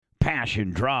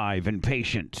passion, drive, and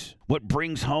patience. What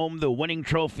brings home the winning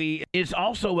trophy is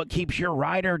also what keeps your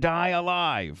ride or die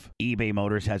alive. eBay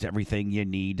Motors has everything you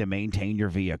need to maintain your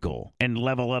vehicle and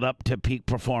level it up to peak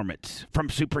performance. From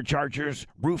superchargers,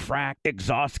 roof rack,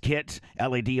 exhaust kits,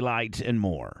 LED lights, and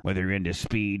more. Whether you're into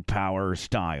speed, power, or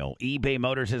style, eBay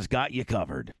Motors has got you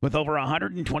covered. With over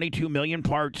 122 million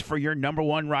parts for your number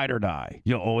one ride or die,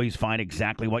 you'll always find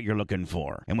exactly what you're looking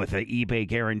for. And with the eBay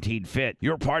Guaranteed Fit,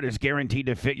 your part is guaranteed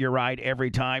to fit your ride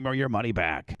every time or your money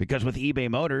back. Because with eBay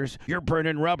Motors, you're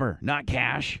burning rubber, not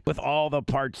cash, with all the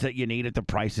parts that you need at the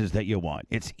prices that you want.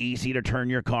 It's easy to turn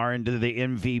your car into the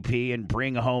MVP and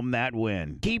bring home that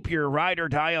win. Keep your ride or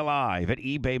die alive at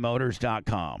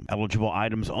ebaymotors.com. Eligible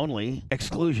items only.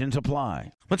 Exclusions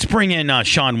apply. Let's bring in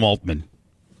Sean Waltman,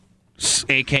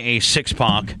 a.k.a.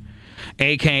 X-Pac,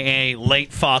 a.k.a.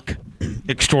 late fuck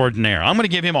extraordinaire. I'm going to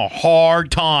give him a hard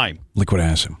time. Liquid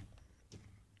acid.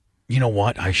 You know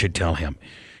what? I should tell him.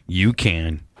 You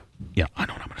can. Yeah, I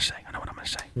know what I'm going to say.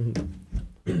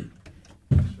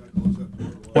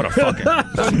 What a fucking.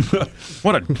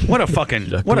 What a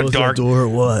fucking. What a dark. Door or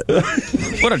what?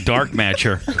 What a dark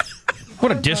matcher.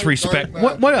 What a disrespect.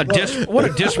 What a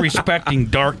disrespecting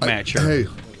dark matcher. Hey.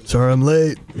 Sorry I'm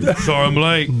late. I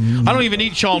don't even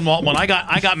need Sean Waltman. I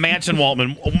got Manson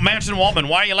Waltman. Manson Waltman,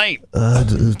 why are you late? I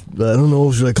don't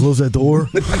know. Should I close that door?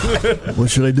 What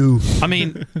should I do? I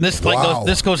mean, this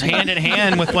goes hand in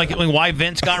hand with why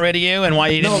Vince got rid of you and why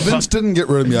you didn't. No, Vince didn't get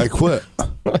rid of me. I quit.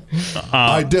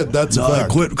 I did. That's a fact.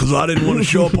 I quit because I didn't want to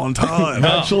show up on time.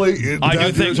 Actually, I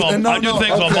do things on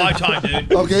my time,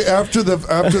 dude. Okay, after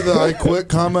the I quit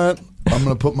comment, I'm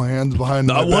going to put my hands behind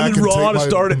my back. I wanted Raw to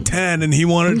start at 10, and he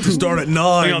wanted it to start at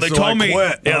 9. They so told I me.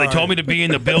 quit. Yeah, they told me to be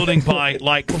in the building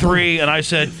by 3, and I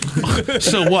said,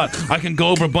 "So what? I can go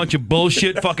over a bunch of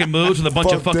bullshit fucking moves with a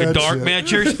bunch of fucking dark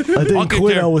matchers." I didn't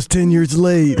quit. I was 10 years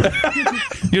late.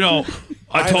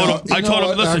 I told him,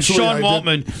 listen, actually,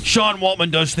 Sean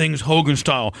Waltman does things Hogan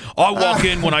style. I walk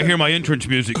in when I hear my entrance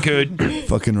music, kid.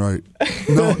 Fucking right.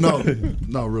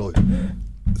 No, really.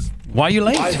 Why are you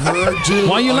late? I heard you.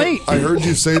 Why are you late? I heard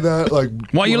you say that.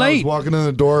 Why are you late? I was walking in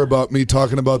the door about me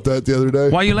talking about that the other day.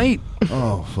 Why are you late?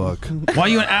 Oh fuck. Why are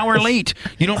you an hour late?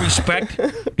 You don't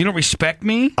respect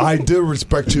me? I do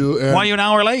respect you. And why are you an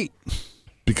hour late?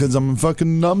 Because I'm a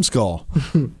fucking numbskull.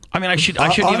 I mean, I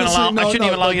shouldn't even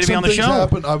allow you to be on the show.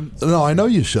 No, I know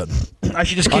you shouldn't. I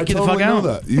should just kick you the fuck out.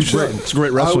 That. You should. It's a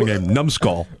great wrestling game.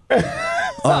 Numbskull.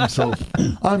 I'm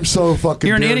so fucking.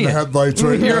 You're an idiot. In the headlights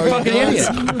right You're now. a fucking idiot.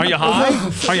 Are you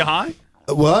high?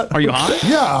 What? Are you high?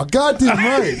 Yeah, goddamn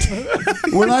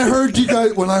right. when I heard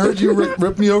you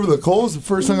rip me over the coals, the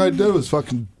first thing I did was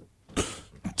fucking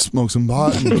smoke some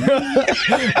pot.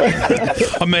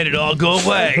 I made it all go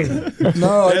away.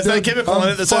 No, there's that chemical in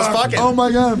it that says fuck it. Oh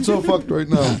my god, I'm so fucked right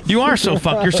now. You are so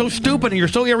fucked. You're so stupid and you're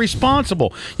so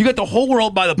irresponsible. You got the whole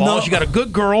world by the balls. No. You got a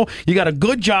good girl. You got a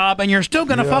good job, and you're still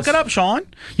gonna fuck it up, Sean.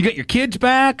 You got your kids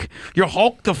back. You're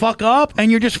hulked the fuck up,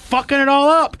 and you're just fucking it all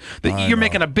up. You're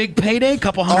making a big payday,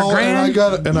 couple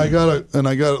 $100,000. And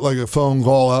I got like a phone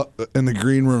call out in the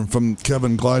green room from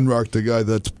Kevin Kleinrock, the guy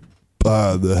that's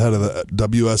the head of the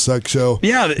WSX show.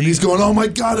 Yeah. And he's going, oh my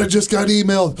God, I just got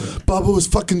emailed. Bubba was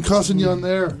fucking cussing you on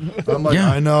there. I'm like, yeah.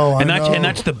 I know. And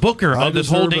that's the booker of this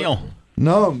whole deal.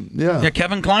 No, yeah. Yeah,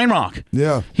 Kevin Kleinrock.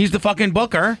 Yeah. He's the fucking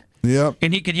booker. Yeah.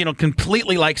 And he could,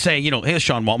 completely say, hey,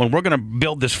 Sean Waltman, we're going to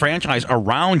build this franchise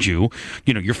around you.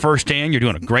 You're first in, you're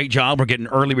doing a great job, we're getting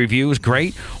early reviews,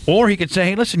 great. Or he could say,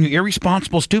 hey, listen, you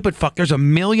irresponsible, stupid fuck, there's a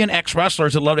million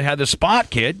ex-wrestlers that love to have this spot,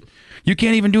 kid. You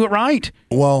can't even do it right.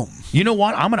 Well, you know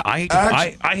what? I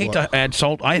hate to add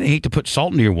salt. I hate to put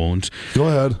salt into your wounds. Go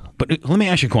ahead. But let me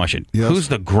ask you a question. Yes. Who's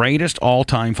the greatest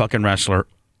all-time fucking wrestler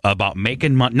about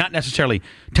making money? Not necessarily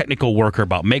technical worker,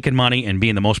 about making money and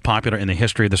being the most popular in the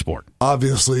history of the sport.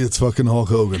 Obviously, it's fucking Hulk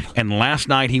Hogan. And last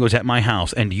night he was at my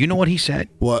house, and do you know what he said?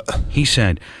 What? He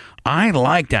said, I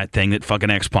like that thing that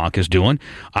fucking X-Pac is doing.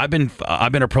 I've been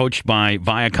approached by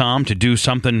Viacom to do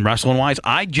something wrestling-wise.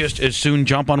 I'd just as soon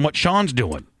jump on what Sean's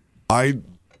doing.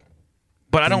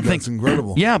 But I don't think that's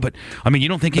incredible. Yeah, but I mean, you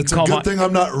don't think he could call? It's a good thing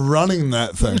I'm not running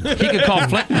that thing. He could call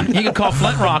Flint. He could call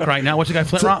Flint Rock right now. What's the guy,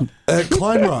 Flint Rock?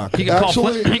 Kleinrock. He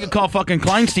could call fucking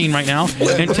Kleinstein right now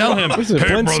and tell him,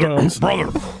 "Hey,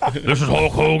 brother, this is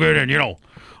Hulk Hogan, and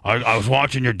I was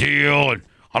watching your deal, and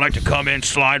I'd like to come in,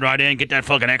 slide right in, get that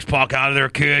fucking X-Pac out of there,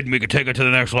 kid, and we could take it to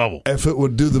the next level." If it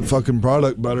would do the fucking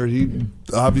product better,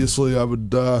 I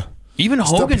would. Even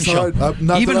Hogan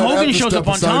shows up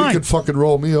on time. He could fucking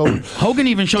roll me over. Hogan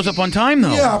even shows up on time,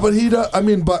 though. Yeah, but he does. I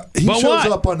mean, but he shows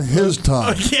up on his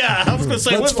time. Yeah, I was going to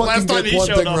say, let's when's the last time he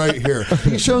showed up? right here.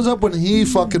 He shows up when he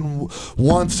fucking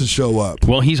wants to show up.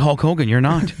 Well, he's Hulk Hogan. You're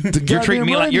not. You're treating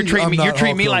me like you're treating me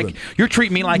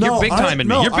like you're big timing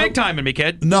me. You're big timing me,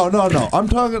 kid. No.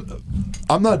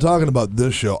 I'm not talking about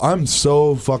this show. I'm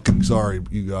so fucking sorry,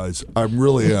 you guys. I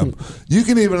really am. You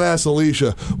can even ask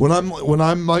Alicia when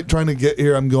I'm like trying to get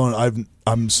here. I'm going.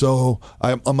 I'm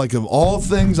like, of all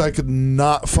things I could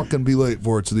not fucking be late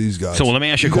for, to these guys. So let me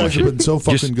ask you a question. You've been so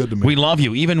fucking good to me. We love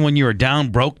you. Even when you were down,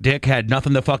 broke, dick, had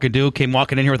nothing to fucking do, came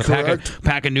walking in here with a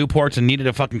pack of Newports and needed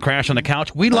to fucking crash on the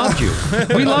couch. We loved you.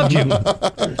 We loved you.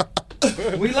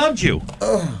 We loved you.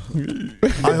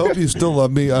 I hope you still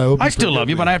love me. I still love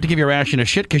you, but I have to give you a ration of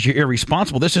shit because you're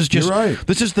irresponsible. This is just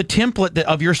This is the template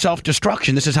of your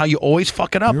self-destruction. This is how you always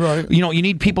fuck it up. You're right. You know, you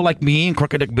need people like me and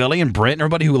Crooked Dick Billy and Brent and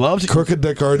everybody who loves it. Crooked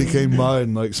Dick already came by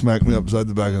and like smacked me upside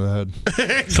the back of the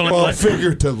head. So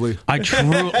figuratively.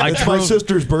 It's my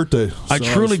sister's birthday. I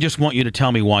truly just want you to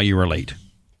tell me why you were late.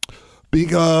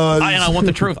 Because I want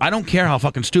the truth. I don't care how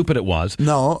fucking stupid it was.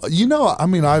 No, I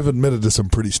mean, I've admitted to some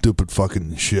pretty stupid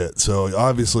fucking shit. So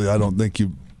obviously, I don't think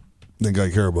you think I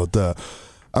care about that.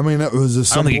 I mean, it was as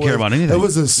simple. I don't think you care about anything. It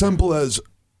was as simple as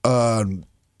I'm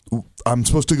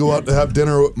supposed to go out to have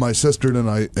dinner with my sister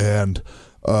tonight, and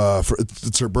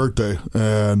it's her birthday,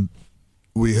 and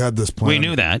we had this plan. We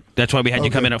knew that. That's why we had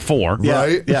you come in at 4.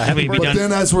 Right? Yeah. But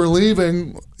then as we're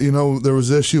leaving, there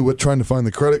was issue with trying to find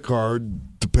the credit card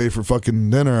to pay for fucking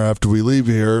dinner after we leave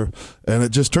here, and it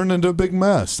just turned into a big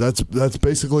mess. That's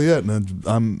basically it, and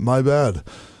I'm my bad,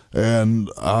 and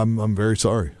I'm very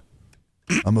sorry.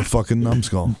 I'm a fucking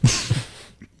numbskull.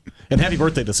 And happy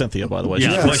birthday to Cynthia, by the way.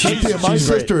 Yeah, Cynthia, my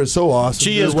sister is so awesome.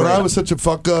 She is when great. I was such a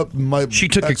fuck up, she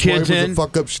took your kids in. Was a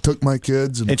fuck up. She took my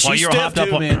kids, and while you were hopped up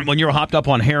when you were hopped up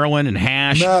on heroin and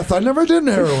hash. Meth. I never did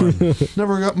heroin.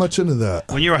 Never got much into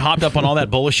that. When you were hopped up on all that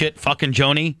bullshit, fucking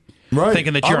Joni. Right.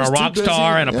 Thinking that you're a rock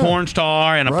star and a porn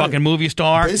star and a fucking movie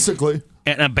star. Basically.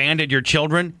 And abandoned your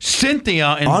children. Cynthia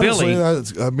and honestly,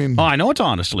 Billy. I know it's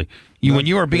honestly. When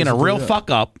you were being a real fuck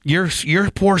up, your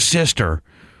poor sister,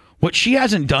 what she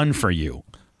hasn't done for you.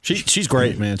 She's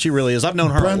great, man. She really is. I've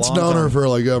known her Brent's a long time. known her for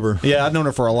like ever. Yeah, I've known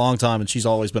her for a long time, and she's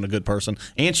always been a good person.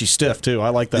 And she's stiff, too.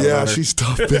 I like that. Yeah, she's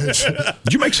tough, bitch.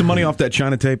 Did you make some money off that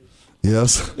Chyna tape?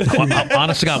 Yes.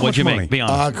 Honest to God, what'd you make? Be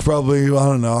honest. Probably, I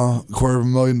don't know,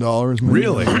 $250,000. Maybe.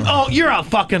 Really? Oh, you're a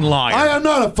fucking liar. I am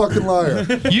not a fucking liar.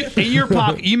 In your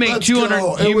pocket, you made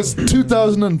 200. It was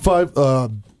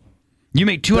 2005. You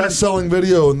made 200. Best-selling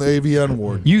video in the AVN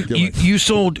award. You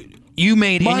sold. You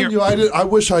made. Mind you, I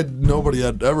wish nobody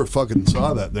had ever fucking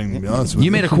saw that thing. To be honest with you,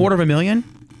 you made $250,000.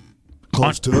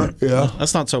 Close to it, yeah.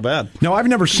 That's not so bad. No, I've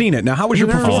never seen it. Now, how was your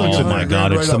performance? Oh my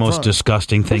God, it's the most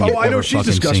disgusting thing. Oh, I know she's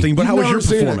disgusting, but how was your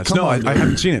performance? No, I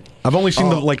haven't seen it. I've only seen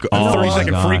the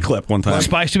 30-second free clip one time.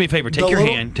 Spice, do me a favor. Take your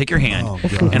hand,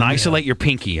 and isolate your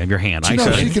pinky of your hand. She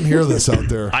can hear this out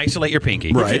there. Isolate your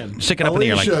pinky. Right. Stick it up in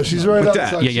the air like. She's right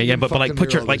outside. Yeah. But like,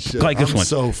 put your like this one.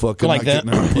 So fucking like that.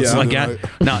 Yeah. Like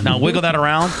that. Now wiggle that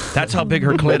around. That's how big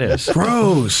her clit is.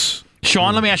 Gross.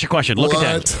 Sean, let me ask you a question. Look at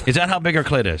that. Is that how big her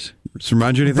clit is? Does it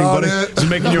remind you anything, buddy? Is it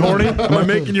making you horny? Am I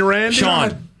making you Randy?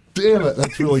 Sean. Damn it,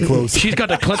 that's really close. She's got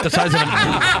the clit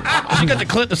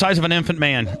the size of an infant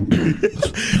man.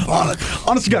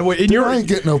 Honestly, God, wait, I ain't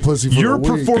getting no pussy for your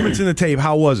performance in the tape,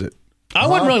 how was it? I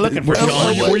wasn't really looking for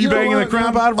Sean. Were you banging the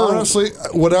crap out of her? Honestly,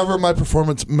 whatever my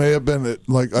performance may have been,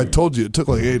 like I told you, it took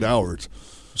like 8 hours.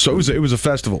 So it was a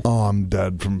festival. Oh, I'm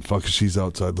dead from fucking. She's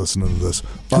outside listening to this.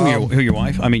 Who your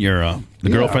wife? I mean, your the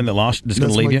girlfriend that lost that's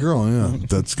going to leave you. Girl, yeah,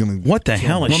 that's going to. What the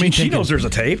hell is she? I mean, she knows there's a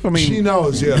tape. I mean, she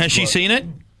knows. Yeah. Has she seen it?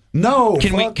 No.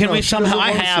 Can we somehow?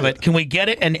 I have it. Can we get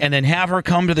it and then have her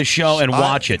come to the show and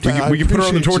watch it? We can put her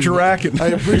on the torture rack. I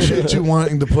appreciate you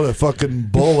wanting to put a fucking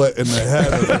bullet in the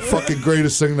head of the fucking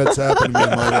greatest thing that's happened to me in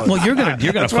my life. Well, you're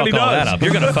gonna fuck all that up.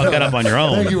 You're gonna fuck that up on your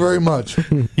own. Thank you very much.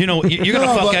 You know, you're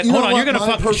gonna fuck that. Hold on, you're gonna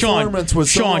fuck Sean.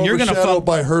 Sean, you're gonna fuck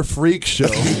by her freak show.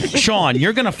 Sean,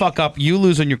 you're gonna fuck up you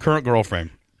losing your current girlfriend.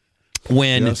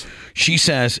 When she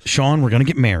says, Sean, we're going to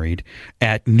get married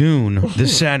at noon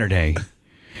this Saturday,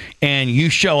 and you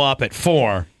show up at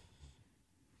 4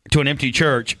 to an empty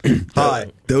church.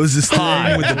 Hi. There was this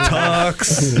thing with the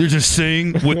tux. There's this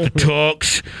thing with the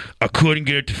tux. I couldn't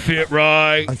get it to fit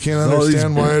right. I can't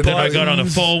understand why. Then I got on the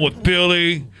phone with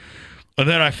Billy, and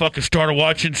then I fucking started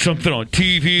watching something on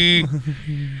TV.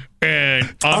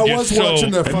 And I was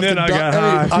watching the fucking.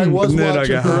 I was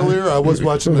watching earlier. I was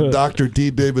watching the Dr.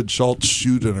 D. David Schultz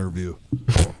shoot interview.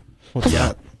 What's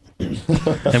that?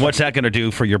 And what's that going to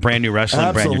do for your brand new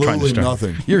wrestling brand you're trying to start?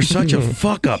 Nothing. You're such a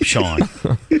fuck up, Sean.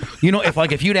 You know,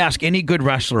 if you'd ask any good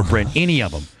wrestler, Brent, any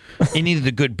of them, any of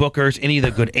the good bookers, any of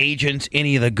the good agents,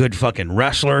 any of the good fucking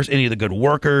wrestlers, any of the good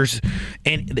workers,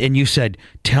 and you said,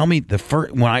 tell me the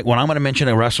first when I'm going to mention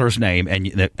a wrestler's name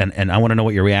and I want to know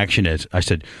what your reaction is. I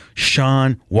said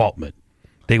Sean Waltman.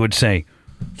 They would say,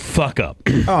 fuck up.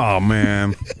 Oh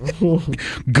man.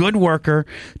 Good worker,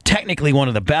 technically one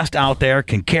of the best out there,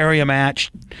 can carry a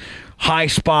match. High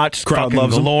spots, crowd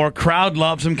loves galore. him. Crowd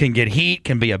loves him, can get heat,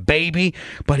 can be a baby,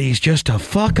 but he's just a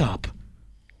fuck up.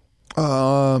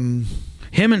 Him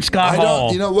and Scott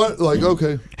Hall. You know what? Like,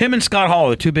 okay. Him and Scott Hall are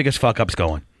the two biggest fuck ups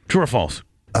going. True or false?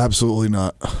 Absolutely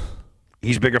not.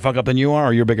 He's a bigger fuck up than you are,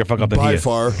 or you're a bigger fuck up than he is?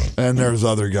 By far. And there's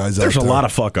other guys out there. There's a lot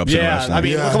of fuck ups in wrestling. I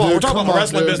mean, come on, we're talking about the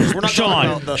wrestling business. We're not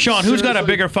talking about the... Sean, who's got a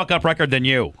bigger fuck up record than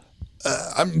you?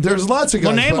 There's lots of guys.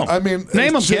 Well, name them. I mean,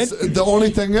 name them, kid. The only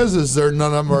thing is none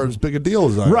of them are as big a deal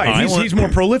as I am. Right. He's more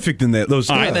prolific than that. Those.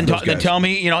 All right, then tell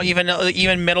me,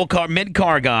 even mid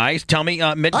car guys. Tell me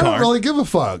mid car. I don't really give a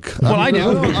fuck. Well, I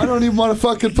do. I don't even want to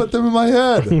fucking put them in my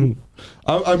head.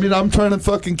 I mean, I'm trying to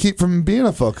fucking keep from being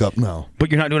a fuck up now. But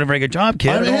you're not doing a very good job, kid.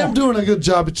 I am doing a good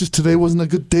job. It's just today wasn't a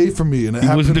good day for me, and it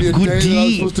happened to be a good day that I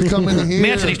was supposed to come in here.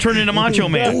 Manson, he's turning into Macho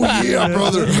Man. Oh yeah,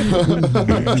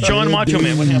 brother. Sean Macho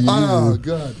Man. What happened? Oh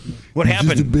god. What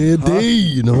happened? Just a bad day,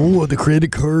 you know. The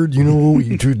credit card, you know,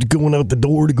 you going out the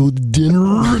door to go to dinner,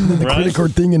 and then the credit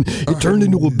card thing, and it turned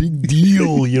into a big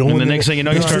deal, you know. And the next thing you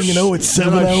know, it's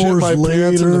 7 hours later.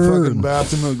 In the fucking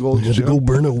bathroom of Gold You had to go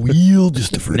burn a wheel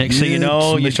just to forget. Next thing you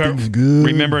know, you start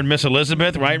remembering Miss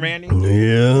Elizabeth, right, Randy?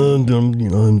 Yeah,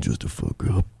 I'm just a fuck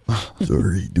up.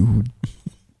 Sorry, dude.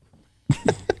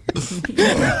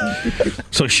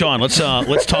 So Sean, let's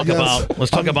talk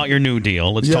about your new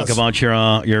deal. Let's talk about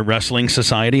your Wrestling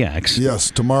Society X.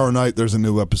 Yes, tomorrow night there's a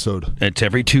new episode. It's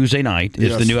every Tuesday night.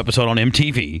 Is the new episode on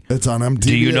MTV? It's on MTV.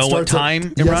 Do you know what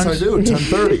time it runs? Yes, I do.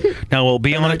 10:30. Now we'll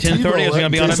be on at 10:30. Or is it going to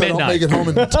be on at midnight? I don't make it home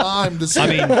in time to see. I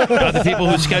mean, the people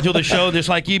who schedule the show, just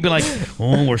like you, be like,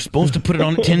 "Oh, we're supposed to put it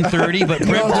on at 10:30, but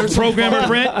programmer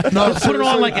Brent, let's put it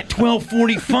on like at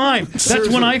 12:45. That's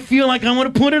when I feel like I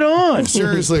want to put it on."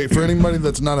 Seriously, for anybody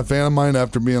that's not a fan of mine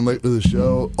after being late to the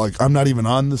show, like I'm not even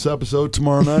on this episode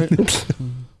tomorrow night,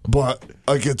 but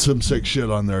I get some sick shit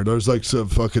on there. There's like some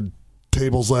fucking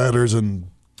tables, ladders, and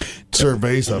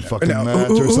cerveza fucking match.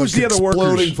 Who's like the other workers?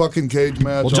 Exploding fucking cage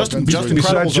match. Well, Justin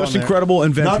Incredible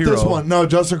and Vampiro. Not this one. No,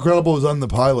 Justin Incredible was on the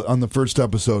pilot on the first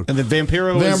episode. And then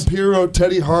Vampiro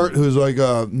Teddy Hart, who's like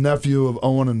a nephew of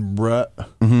Owen and Brett.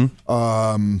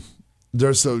 Mm-hmm.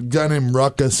 There's a guy named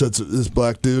Ruckus. That's this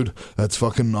black dude. That's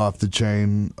fucking off the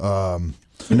chain. Now,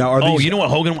 you know what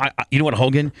Hogan? You know what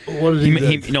Hogan? What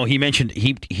did he mentioned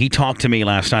he talked to me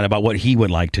last night about what he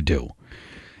would like to do,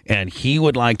 and he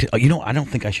would like to. I don't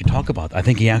think I should talk about that. I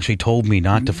think he actually told me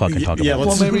not to fucking talk about it.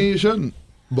 Well, maybe you shouldn't.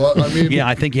 But I mean,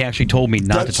 I think he actually told me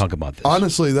not to talk about this.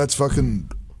 Honestly, that's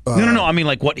fucking. No. I mean,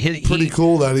 like what pretty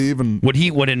cool that he even. What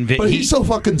he would invent. But he's so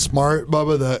fucking smart,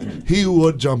 Bubba, that he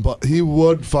would jump up. He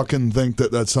would fucking think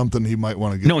that that's something he might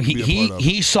want to get. No,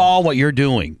 he saw what you're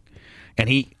doing, and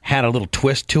he had a little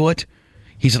twist to it.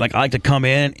 He said, like, I like to come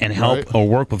in and help or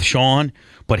work with Sean,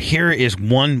 but here is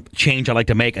one change I like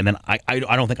to make, and then I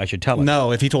don't think I should tell him.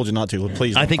 No, if he told you not to,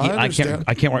 please. I think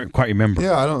I can't quite remember.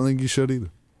 Yeah, I don't think you should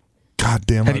either. God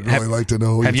damn, I'd really like to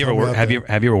know. Have you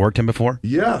ever worked him before?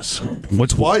 Yes,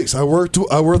 twice. I worked with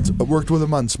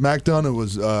him on SmackDown. It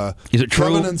was is it true?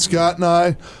 Kevin and Scott and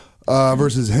I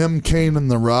versus him, Kane, and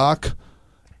The Rock.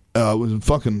 It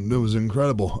was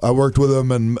incredible. I worked with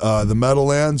him in the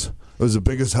Meadowlands. It was the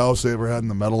biggest house they ever had in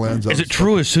the Meadowlands. Is it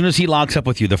true? As soon as he locks up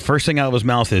with you, the first thing out of his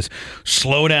mouth is,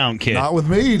 "Slow down, kid." Not with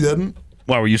me, he didn't.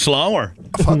 Why, were you slow or?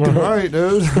 Fucking right,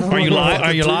 dude. Are you light?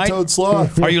 Are you light?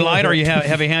 Are you light or are you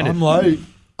heavy-handed? I'm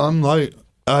light.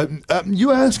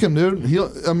 You ask him, dude.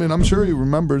 I'm sure he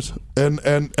remembers. And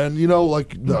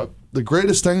like the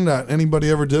greatest thing that anybody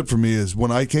ever did for me is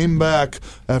when I came back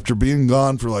after being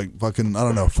gone for like fucking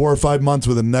 4 or 5 months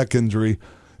with a neck injury.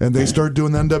 And they started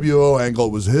doing the NWO angle.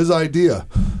 It was his idea.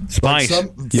 Spice.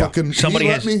 He let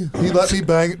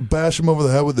me bash him over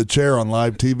the head with the chair on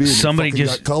live TV. And somebody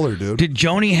just got color, dude. Did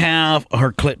Joni have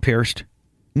her clit pierced?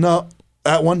 No.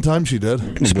 At one time she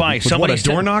did. Spice. Somebody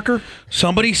door knocker?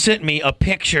 Somebody sent me a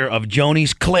picture of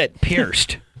Joni's clit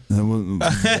pierced.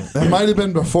 It might have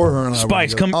been before her and I.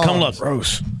 Spice, come look.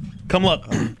 Gross. Come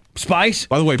look. Spice?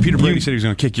 By the way, Peter Brady said he was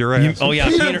going to kick your ass. Oh, yeah.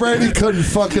 Peter Brady couldn't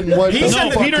fucking wipe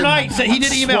Peter Knight said he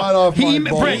did email.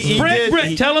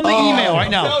 Brett, tell him the email right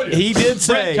now. He did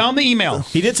say. Brett, tell him the email.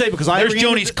 He did say because There's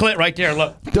Joni's clit right there.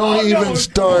 Look. Don't even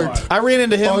start. I ran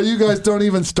into him. Oh, you guys don't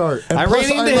even start. And I plus,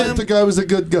 ran into I him. thought the guy was a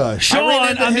good guy.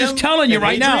 Sean, I'm just telling you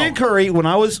right now. Adrian Curry, when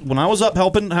I was up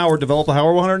helping Howard develop the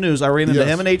Howard 100 News, I ran into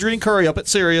him and Adrian Curry up at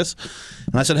Sirius.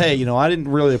 And I said, hey, I didn't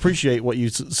really appreciate what you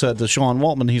said to Sean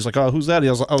Waltman. He's like, oh, who's that?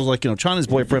 I was like, Chyna's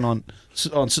boyfriend on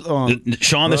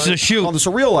Sean, this is a shoot. On the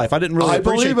Surreal Life. I didn't really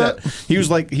appreciate that. He was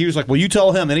like, well, you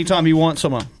tell him anytime you want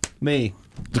me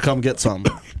to come get some.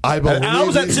 I believe I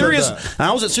was at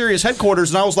Sirius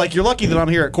headquarters, and I was like, you're lucky that I'm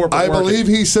here at corporate. I believe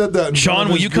he said that. Sean,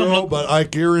 will you come look? But I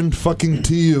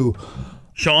guarantee you.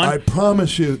 Sean, I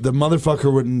promise you, the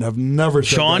motherfucker wouldn't have never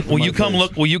said Sean, that will you come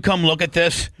look? Will you come look at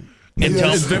this? And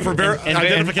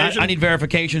identification? I need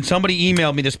verification. Somebody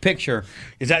emailed me this picture.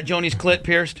 Is that Joni's clit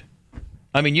pierced?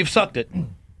 I mean, you've sucked it. Oh,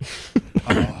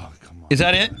 come on. Is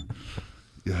that it?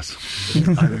 Yes.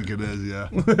 I think it is, yeah.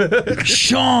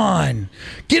 Sean,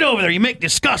 get over there. You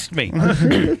disgust me.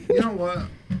 You know what?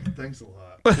 Thanks a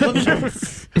lot.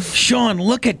 Sean,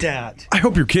 look at that. I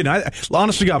hope you're kidding.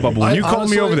 Honestly, God, Bubba, when you called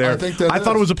me over there, I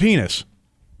thought it was a penis.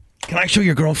 Can I show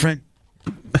your girlfriend?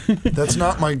 That's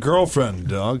not my girlfriend,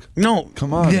 dog. No.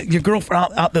 Come on. Your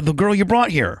girlfriend, the girl you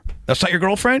brought here. That's not your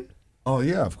girlfriend? Oh,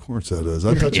 yeah, of course that is.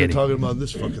 I thought you were talking about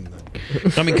this fucking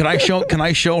thing. I mean, can I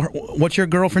show her? What's your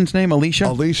girlfriend's name? Alicia?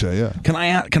 Alicia, yeah.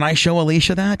 Can I show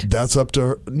Alicia that? That's up to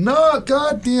her. No,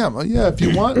 goddamn. Yeah, if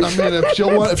you want. I mean,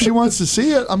 if she wants to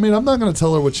see it, I mean, I'm not going to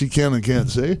tell her what she can and can't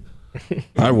see.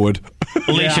 I would.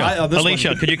 Alicia,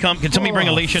 Alicia, could you come? Can somebody bring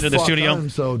Alicia to the studio? I'm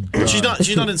so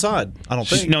she's not inside. I don't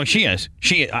think. No, she is.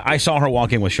 I saw her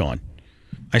walking with Sean.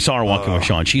 with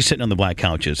Sean. She's sitting on the black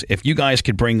couches. If you guys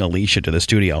could bring Alicia to the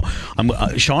studio,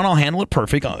 Sean, I'll handle it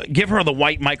perfect. Give her the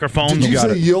white microphone. Did you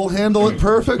say you'll handle it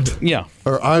perfect? Yeah.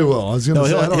 Or I will. I was going to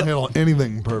say I don't handle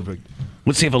anything perfect.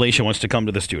 Let's see if Alicia wants to come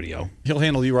to the studio. He'll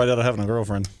handle you right out of having a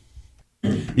girlfriend.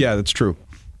 Yeah, that's true.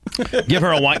 Give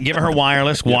her her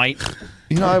wireless white.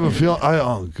 You know, I have a feeling.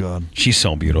 Oh God, she's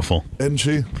so beautiful, isn't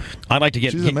she? I'd like to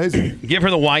get. She's amazing. Give her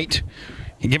the white.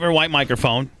 Give her a white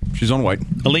microphone. She's on white.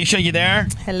 Alicia, you there?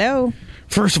 Hello.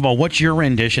 First of all, what's your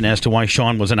rendition as to why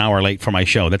Sean was an hour late for my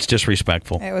show? That's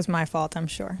disrespectful. It was my fault, I'm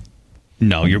sure.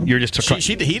 No, you're just.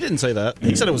 He didn't say that.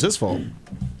 He said it was his fault.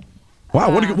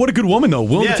 Wow, what a good woman though.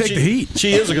 Willing to take the heat.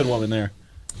 She is a good woman there.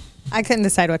 I couldn't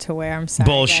decide what to wear. I'm sorry.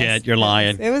 Bullshit! Guys. You're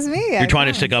lying. It was me. You're trying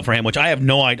to stick up for him, which I have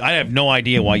no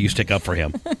idea why you stick up for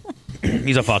him.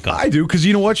 He's a fuck up. I do, because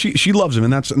you know what? She loves him,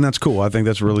 and that's cool. I think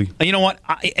that's really. You know what?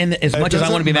 As much as I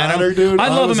want to be mad at him, dude, I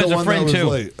love him as a friend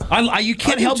too. You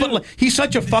can't help but he's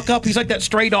such a fuck up. He's like that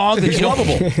stray dog. He's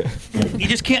lovable. You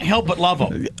just can't help but love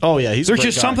him. Oh yeah, there's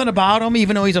just something about him,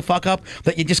 even though he's a fuck up,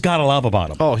 that you just gotta love about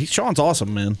him. Oh, Sean's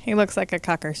awesome, man. He looks like a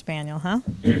cocker spaniel, huh?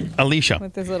 Alicia,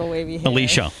 with his little wavy hair.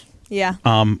 Alicia. Yeah.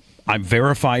 I've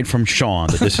verified from Sean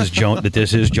that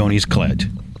this is Joni's clit.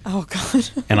 Oh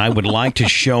God! And I would like to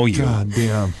show you. God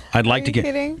damn! I'd like to get.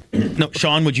 Kidding? No,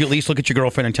 Sean, would you at least look at your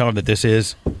girlfriend and tell her that this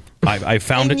is? I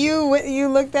found and it. You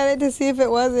looked at it to see if it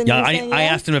was. And yeah, I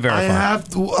asked him to verify. I have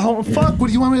to. Oh fuck! What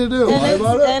do you want me to do?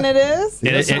 And it is.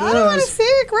 I don't want to see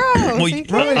it,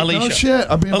 gross. Right, Alicia. No shit.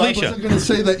 I mean, Alicia. I wasn't going to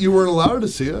say that you weren't allowed to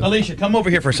see it. Alicia, come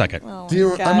over here for a second. Oh, do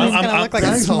you? God, I'm gonna look like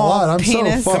a small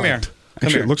penis. So come here.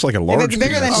 Actually, it looks like a large. If it's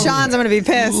bigger than Sean's, I'm going to be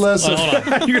pissed. Listen,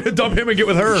 you're going to dump him and get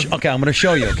with her. Okay, I'm going to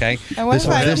show you. Okay. And what if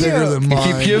I puke? bigger than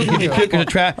mine. If you puke,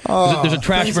 there's a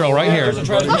trash barrel right here.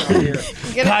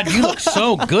 God, you look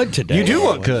so good today. You do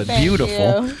look good.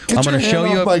 Beautiful. I'm going to show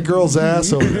you my girl's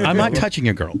ass over there. I'm not touching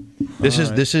your girl. This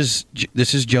is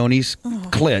Joni's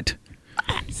clit.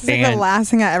 This is like the last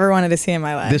thing I ever wanted to see in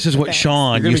my life. This is what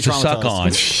Sean used to suck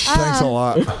on. Thanks a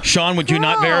lot. Sean, would you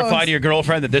not verify to your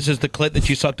girlfriend that this is the clit that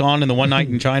you sucked on in the one night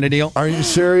in Chyna deal? Are you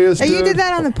serious, dude? You did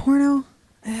that on the porno?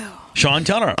 Ew. Sean,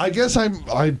 tell her. I guess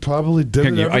I probably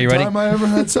did it every time I ever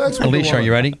had sex with Alicia, are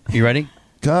you ready? You ready?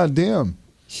 God damn.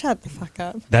 Shut the fuck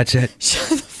up. That's it. Shut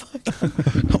the fuck up.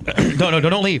 No,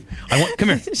 don't leave. Come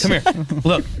here.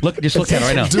 Look, just look at it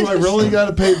right now. Do I really got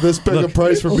to pay this big a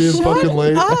price for being fucking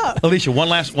late? Alicia, one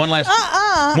last look.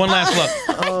 Oh,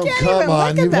 come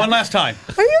on. One last time.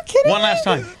 Are you kidding One last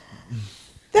time.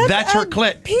 That's her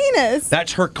clit. Penis.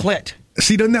 That's her clit.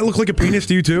 See, doesn't that look like a penis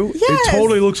to you too? Yes. It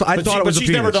totally looks. I thought it was a penis. She's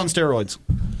never done steroids.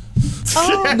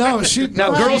 Oh. No, she.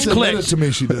 Now, girls' clits. To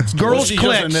me, she did. Girls' she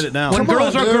clits. admit it now. When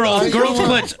girls are girls'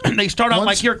 clits, they start out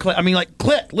like your clit. I mean, like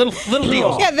clit, little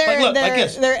deals. Yeah,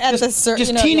 they're at the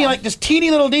just teeny, like just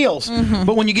teeny little deals. Mm-hmm.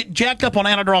 But when you get jacked up on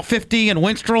Anadrol 50 and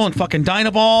Winstrol and fucking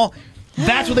Dynabol,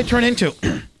 that's what they turn into.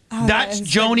 That's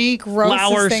Joni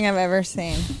grossest Lauer's thing I've ever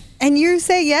seen. And you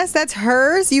say yes, that's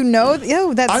hers. You know,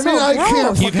 that's I so mean, I gross.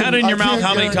 can't. You've had it in your mouth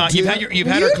how many times? You've had her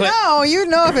clit. You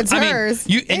know if it's hers.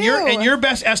 In your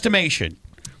best estimation,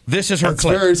 this is her It's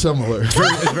clit. very similar.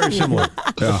 It's very similar.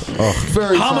 Yeah. Oh.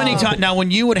 Very How many similar. times? Now,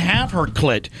 when you would have her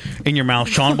clit in your mouth,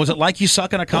 Sean, was it like you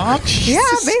sucking a cock? Yeah,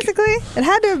 basically. It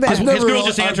had to have been. His girl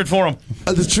just answered for him.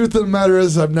 The truth of the matter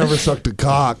is, I've never sucked a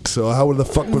cock, so how the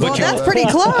fuck would Well, I that's know pretty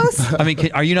that? close. I mean,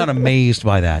 are you not amazed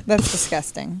by that? That's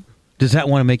disgusting. Does that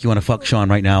want to make you want to fuck Sean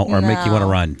right now or make you want to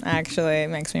run? Actually, it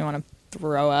makes me want to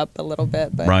throw up a little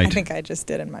bit, but Right. I think I just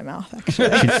did in my mouth, actually.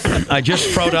 I just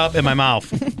throwed up in my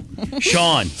mouth.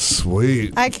 Sean.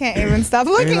 Sweet. I can't even stop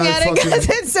looking Ain't I at it because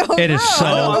fucking- it's so It is gross. so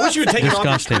I wish you would take it off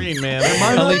the disgusting. screen, man. Am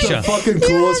I not Alicia. the fucking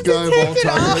coolest guy of all take it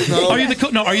time off. right now? Are you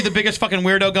the are you the biggest fucking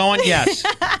weirdo going? Yes.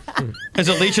 Does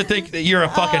Alicia think that you're a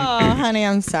fucking? Oh, honey,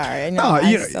 I'm sorry. No, No, I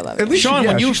you know, still love at it. least Sean, she,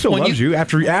 when you- she still when loves you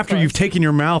after you've taken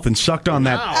your mouth and sucked on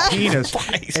that penis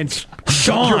and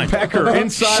Sean. your pecker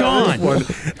inside Sean. of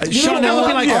this one. Sean, that would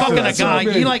be like Yeah, fucking a that's what guy. I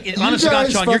mean. You like, honest to God,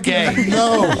 guys Sean, you're fucking gay.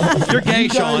 No. You're gay,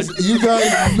 Sean. You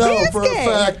guys know He is for gay. a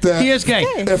fact that He is gay.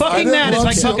 If I Fucking didn't that is love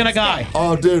like you- fucking a guy.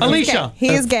 Oh, dude. Alicia. He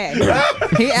is gay.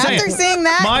 After seeing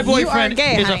that, My you are boyfriend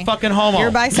gay, is a honey. fucking homo.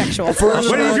 You're bisexual. For Wait,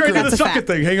 he's ready to do That's the a suck it fact.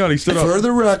 thing. Hang on, he stood up. For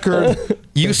the record,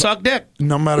 You suck dick.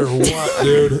 no matter what,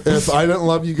 dude, if I didn't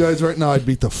love you guys right now, I'd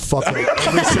beat the fuck out of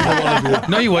every single one of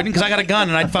No, you wouldn't, because I got a gun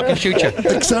and I'd fucking shoot you. you.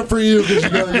 Except for you, because you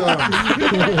got a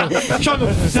gun.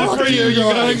 Sean, Fuck for you you.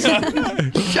 guys.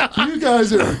 You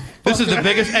guys are... This is the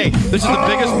biggest. Hey, this is the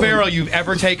biggest barrel you've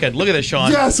ever taken. Look at this,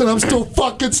 Sean. Yes, and I'm still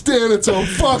fucking standing, so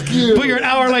fuck you. But you're an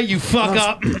hour late. You fuck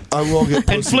up. I will get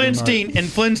And pussy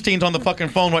Flintstein's on the fucking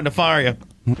phone waiting to fire you.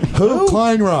 tonight. Who?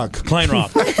 Kleinrock. Klein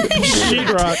Rock.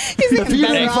 Sheetrock. If he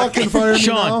didn't fucking fire me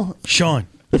now... Sean.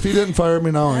 If he didn't fire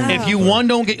me now... If you one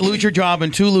don't lose your job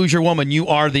and two lose your woman, you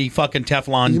are the fucking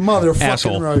Teflon You motherfucking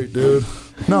asshole. right, dude.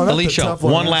 No, that's Alicia, the tough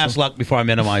one asshole. last luck before I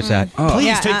minimize that. Please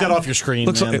Yeah, take that off your screen,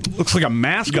 Looks man. like, it looks like a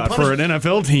mascot for an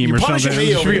NFL team or punishing something.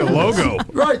 me It should be a over logo.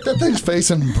 Right, that thing's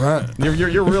facing Brent.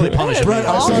 You're really punishing Brent,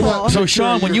 me. I saw that. So picture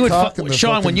Sean, of when your you would cock in the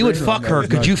Sean, when you would fucking fuck green her, room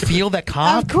could that you night. feel that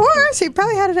cock? Of course, he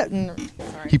probably had it up.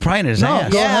 He probably in his No,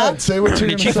 ass. go Yeah. ahead. Say what you're Did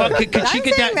going she to say. fuck? Could she I'm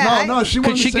get saying that? that. No, she Could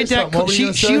wanted she to get say that? something. What were you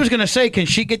gonna She say? was gonna say, can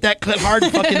she get that clit hard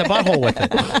and fuck in the butthole with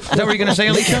it? Is that what you're gonna say,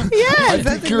 Alicia? Yes,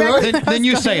 that's think you're exactly right. what I Then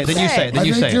you was say it. gonna Then you say it. Then I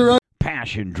you think say you're it. right.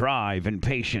 Passion, drive, and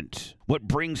patience. What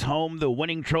brings home the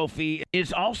winning trophy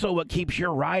is also what keeps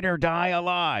your ride or die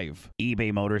alive.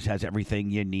 eBay Motors has everything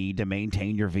you need to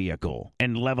maintain your vehicle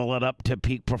and level it up to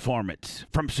peak performance.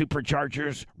 From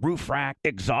superchargers, roof rack,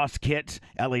 exhaust kits,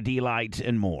 LED lights,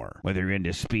 and more. Whether you're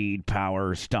into speed, power,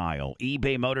 or style,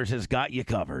 eBay Motors has got you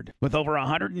covered. With over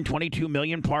 122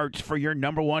 million parts for your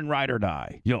number one ride or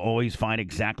die, you'll always find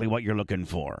exactly what you're looking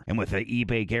for. And with the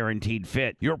eBay Guaranteed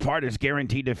Fit, your part is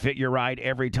guaranteed to fit your ride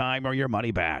every time or your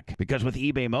money back. Because with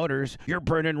eBay Motors, you're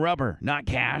burning rubber, not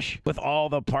cash, with all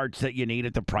the parts that you need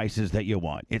at the prices that you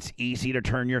want. It's easy to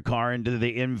turn your car into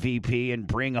the MVP and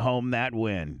bring home that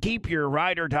win. Keep your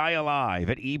ride or die alive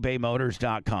at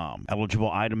ebaymotors.com.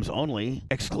 Eligible items only.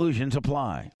 Exclusions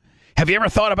apply. Have you ever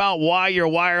thought about why your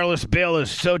wireless bill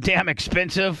is so damn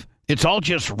expensive? It's all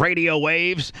just radio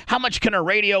waves. How much can a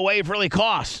radio wave really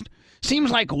cost?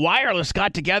 Seems like wireless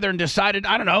got together and decided,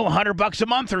 I don't know, $100 a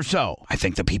month or so. I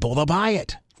think the people will buy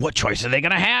it. What choice are they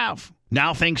going to have?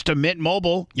 Now, thanks to Mint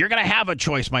Mobile, you're going to have a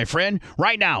choice, my friend.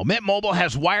 Right now, Mint Mobile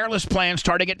has wireless plans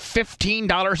starting at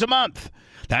 $15 a month.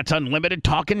 That's unlimited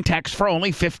talk and text for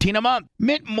only $15 a month.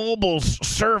 Mint Mobile's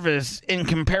service, in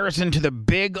comparison to the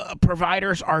big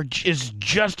providers, is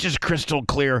just as crystal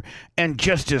clear and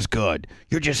just as good.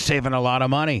 You're just saving a lot of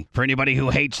money. For anybody who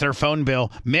hates their phone bill,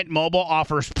 Mint Mobile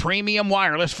offers premium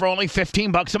wireless for only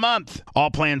 $15 a month. All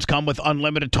plans come with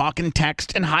unlimited talk and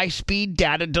text and high-speed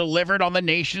data delivered on the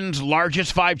nation's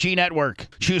largest 5G network.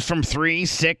 Choose from 3,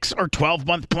 6, or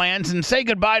 12-month plans and say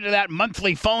goodbye to that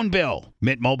monthly phone bill.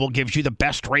 Mint Mobile gives you the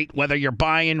best rate whether you're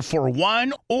buying for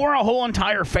one or a whole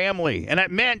entire family. And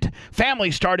at Mint,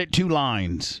 families start at 2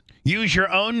 lines. Use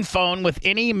your own phone with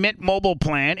any Mint Mobile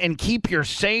plan and keep your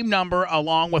same number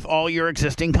along with all your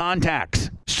existing contacts.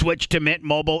 Switch to Mint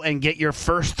Mobile and get your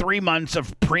first 3 months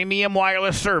of premium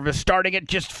wireless service starting at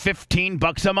just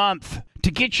 $15 a month.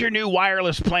 To get your new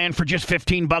wireless plan for just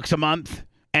 $15 a month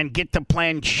and get the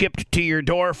plan shipped to your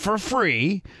door for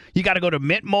free, you got to go to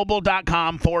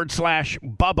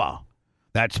mintmobile.com/Bubba.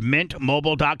 That's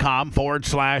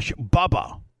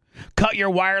mintmobile.com/Bubba. Cut your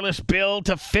wireless bill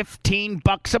to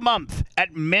 $15 a month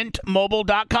at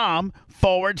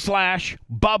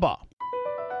mintmobile.com/Bubba.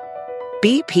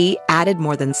 BP added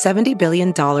more than $70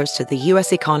 billion to the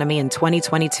U.S. economy in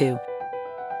 2022.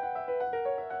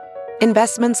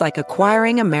 Investments like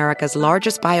acquiring America's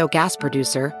largest biogas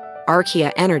producer,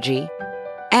 Archaea Energy,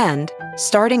 and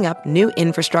starting up new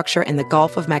infrastructure in the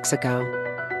Gulf of Mexico.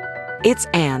 It's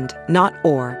and, not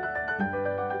or.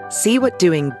 See what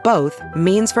doing both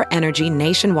means for energy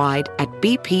nationwide at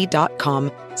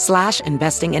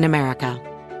bp.com/investing in America.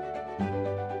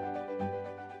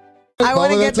 I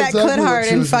want to get that clit hard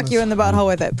and fuck you in the butthole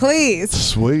with it. Please.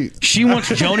 Sweet. She wants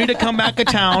Joni to come back to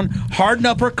town, harden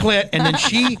up her clit, and then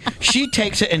she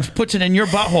takes it and puts it in your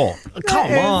butthole.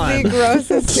 Come on. It's the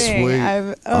grossest thing. Sweet.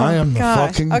 I am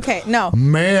gosh. the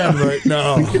fucking man right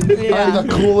now. I'm the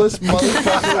coolest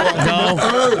motherfucker.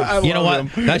 No, you know what?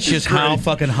 That's just how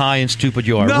fucking high and stupid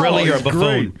you are. No, really, you're a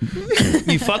buffoon.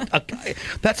 You fuck.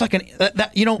 That's like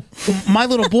my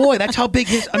little boy. That's how big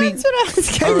his. I mean, That's what I was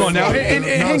hang on now.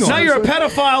 Hang on. now you're a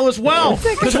pedophile as well.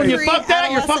 Because when you fuck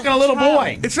that, you're fucking a little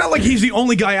boy. It's not like he's the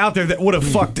only guy out there that would have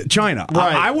fucked Chyna.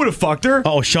 Right. I would have fucked her.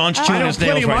 Oh, Sean's chewing his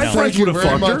nails right now. Friends would have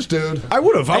fucked her. Dude. I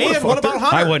would have. Hey, what about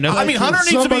Hunter? I wouldn't have. I mean, Hunter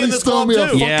needs to be in this club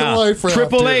too. Yeah,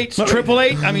 Triple H.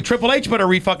 I mean, Triple H better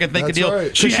re-fucking think a That's deal.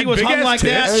 right. She She was had hung big-ass like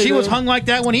that. tits. She was hung like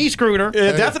that when he screwed her.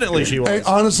 Yeah, definitely she was. Hey,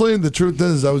 honestly, the truth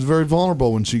is, I was very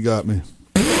vulnerable when she got me.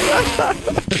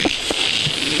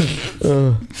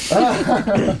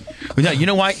 Yeah, you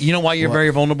know why? You know why you're very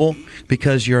vulnerable?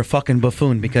 Because you're a fucking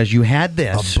buffoon. Because you had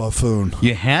this. A buffoon.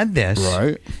 You had this.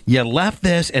 Right. You left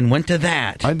this and went to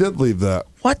that. I did leave that.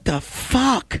 What the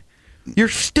fuck? You're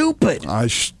stupid. Well,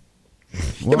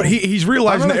 Yeah, but he's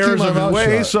realizing the I'm gonna errors keep of my his mouth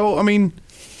ways. shut. So I mean,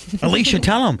 Alicia,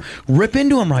 tell him. Rip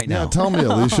into him right now. Yeah, tell me,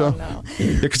 Alicia.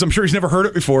 because I'm sure he's never heard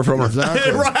it before from her.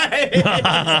 Exactly. Right.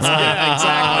 Yeah,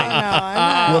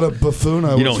 exactly. What a buffoon I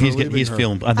was. You know, for leaving he's her.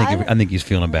 feeling. I think he's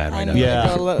feeling bad right now.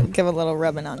 Yeah. Give a little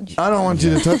rubbing on. I don't want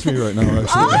you to touch me right now,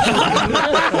 actually.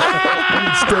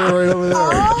 Stay right over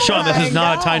there. Sean, this is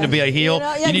not a time to be a heel.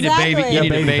 You need a baby. You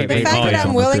need a baby. The fact that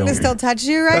I'm willing to still touch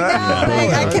you right now,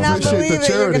 I cannot Appreciate believe the that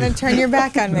you're going charity. to turn your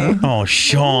back on me. Oh,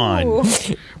 Sean. Ooh.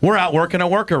 We're out working a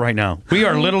worker right now. We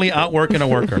are literally out working a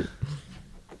worker.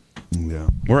 Yeah.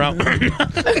 We're out.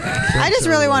 I just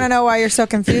really want to know why you're so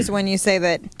confused when you say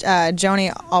that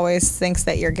Joni always thinks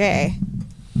that you're gay.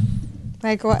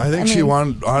 Like what? I think she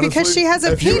wanted, honestly, because she has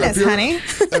a penis, honey.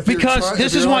 Because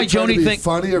this is why Joni thinks.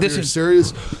 funny or This if you're is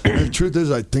serious. The truth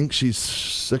is, I think she's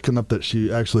sick enough that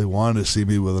she actually wanted to see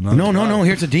me with another. no.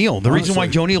 Here's the deal. The reason why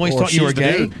Joni always thought you were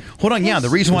gay. Hold on, yeah. The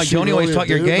reason why Joni always thought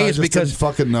you're gay is because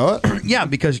fucking know it. yeah,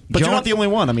 because But you're not the only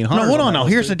one. I mean, No, Hunter's hold on on. that Now,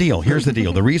 list, here's too. the deal. Here's the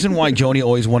deal. The reason why Joni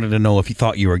always wanted to know if you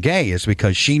thought you were gay is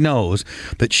because she knows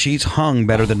that she's hung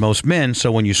better than most men.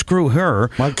 So when you screw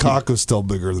her, My cock was still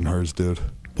bigger than hers, dude.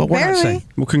 but we're not Barely. saying.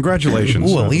 Well, congratulations.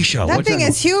 Ooh, Alicia. That what's thing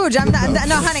is huge. I'm not.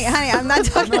 No, honey, I'm not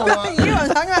talking about you. I'm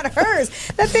talking about hers.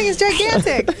 That thing is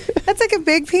gigantic. That's like a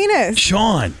big penis.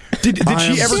 Sean. Did she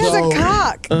She ever? has a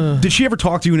cock. Did she ever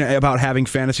talk to you about having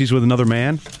fantasies with another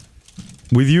man?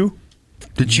 With you?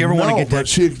 Did she ever want to get but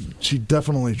that? she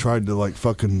definitely tried to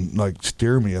fucking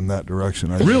steer me in that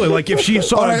direction. Really? Like if she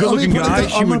saw a good-looking guy,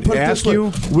 she would ask you?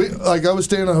 I was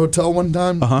staying in a hotel one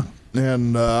time,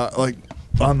 and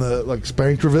on the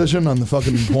spank revision on the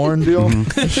fucking porn deal,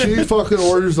 she fucking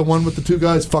orders the one with the two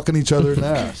guys fucking each other in the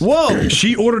ass. Whoa!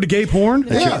 She ordered a gay porn.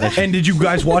 Yeah. And did you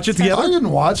guys watch it I together?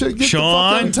 didn't watch it. Get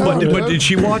Sean, the fuck out of town, But did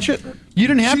she watch it? You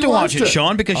didn't have She to watch watched it, it.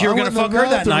 Sean, because you were I going to went fuck in the her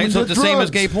that bathroom night. and So it's did the same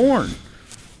as drugs. gay porn.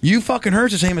 You fucking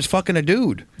her's the same as fucking a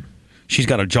dude. She's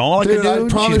got a jaw like Dude, a I dude.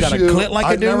 promise She's got a you, clit like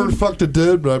I a dude. never fucked a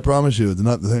dude, but I promise you, it's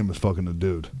not the same as fucking a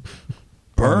dude.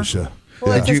 Promise you.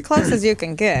 Well, Yeah. it's as close as you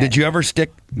can get. Did you ever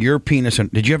stick your penis in?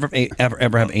 Did you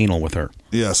ever have anal with her?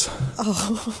 Yes.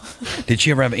 Did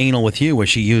she ever have anal with you where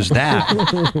she used that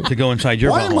to go inside your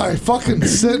Why am I butthole? fucking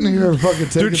sitting here fucking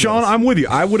taking Dude, Sean, this? I'm with you.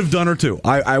 I would have done her too.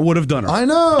 I would have done her. I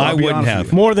know. I be wouldn't honest have.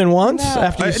 with you. More than once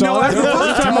after you saw no, it? that's the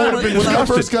first time I would have been When I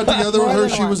first disgusted. got together with her,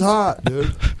 she was hot,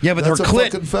 dude. Yeah, but That's her a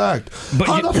clit. fucking fact. But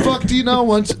How you- the fuck do you know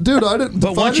once, dude? I didn't.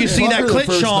 But if I once you didn't see fuck that her the clit,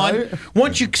 first Sean, night,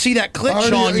 once you see that clit, Already,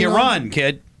 Sean, you you know- run,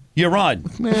 kid. You run.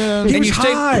 man, And was you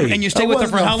stay high. and you stay That with her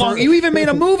for wasn't how the long? first- You even made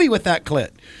a movie with that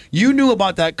clit. You knew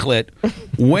about that clit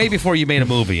way before you made a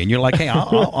movie, and you're like, "Hey,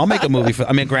 I'll make a movie for."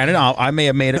 I mean, granted, I may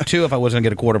have made it too if I wasn't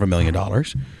going to get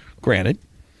 $250,000. Granted,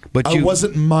 but it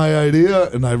wasn't my idea,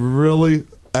 and I really,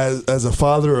 as a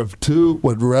father of two,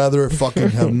 would rather fucking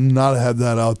have not had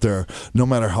that out there, no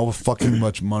matter how fucking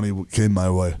much money came my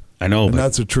way. I know. And But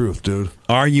that's the truth, dude.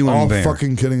 are you All embarrassed?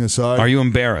 fucking kidding aside. Are you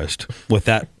embarrassed with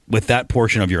that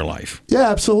portion of your life? Yeah,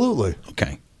 absolutely.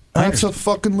 Okay.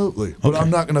 Absolutely. But Okay. I'm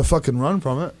not going to fucking run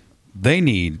from it. They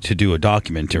need to do a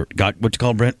documentary. What you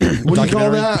call Brent? What do you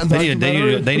call that? They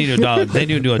need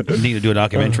to do a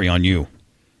documentary on you.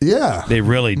 Yeah, they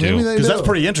really do. Because that's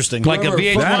pretty interesting. Like a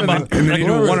VH1, and they need to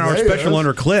do a 1 hour special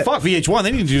under Clit. Fuck VH1.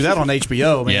 They need to do that on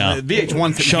HBO. Man. Yeah,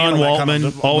 VH1. Sean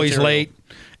Waltman always late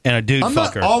and a dude I'm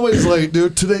fucker. not always late,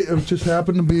 dude. Today it just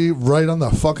happened to be right on the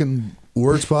fucking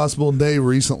worst possible day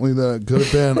recently that could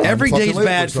have been. Every day's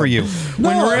bad for you.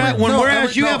 When we're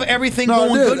at, you have everything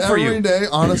going good for you. Every day,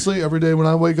 honestly, every day when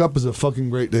I wake up is a fucking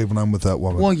great day when I'm with that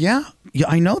woman. Well, yeah,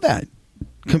 I know that.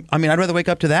 I mean, I'd rather wake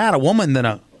up to that, a woman, than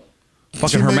a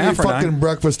fucking hermaphrodite. She made me fucking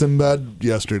breakfast in bed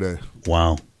yesterday.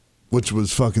 Wow. Which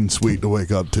was fucking sweet to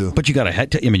wake up to. But you got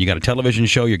you got a television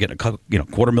show. You're getting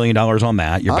 $250,000 on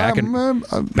that. You're back in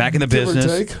the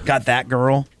business. Got that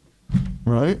girl.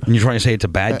 Right. And you're trying to say it's a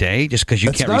bad day just because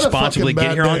you can't responsibly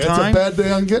get here on time? It's a bad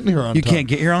day on getting here on time. You can't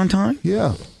get here on time?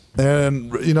 Yeah.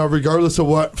 And, regardless of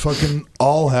what fucking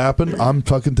all happened, I'm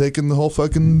fucking taking the whole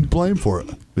fucking blame for it.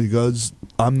 Because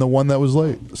I'm the one that was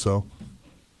late. So,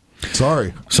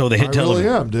 sorry. So they hit television.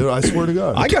 I really am, dude. I swear to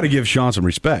God. I got to give Sean some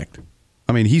respect.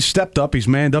 I mean, he's stepped up. He's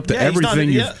manned up to everything.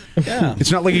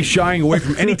 It's not like he's shying away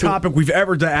from any topic we've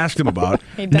ever asked him about.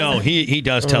 No, he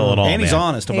does tell it all. And he's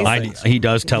honest about things. He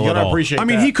does tell it all. I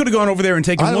mean, he could have gone over there and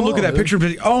taken one look at that picture and be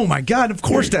like, oh my God, of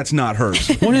course that's not hers.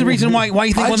 One of the reasons why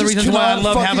you think one of the reasons why I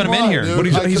love having him in here.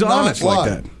 Dude. But he's honest like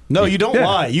that. No, you don't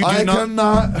lie. I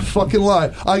cannot fucking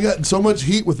lie. I got so much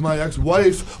heat with my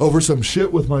ex-wife over some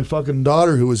shit with my fucking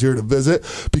daughter who was here to visit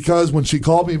because when she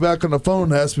called me back on the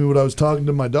phone and asked me what I was talking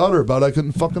to my daughter about, I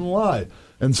couldn't fucking lie.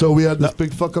 And so we had this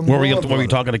big fucking. What were you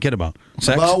talking to the kid about?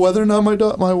 Sex? About whether or not my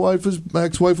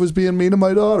ex-wife was being mean to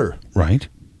my daughter. Right.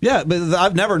 Yeah, but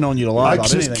I've never known you to lie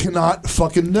about anything. I just cannot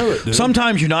fucking do it, dude.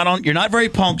 Sometimes you're not very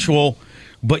punctual,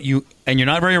 but you're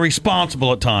not very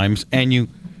responsible at times, and you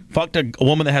fucked a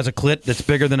woman that has a clit that's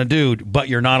bigger than a dude, but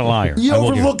you're not a liar. You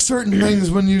overlook certain things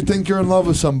when you think you're in love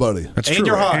with somebody. That's true.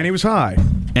 You're high. And he was high.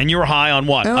 And you were high on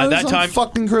what? And I was that on time,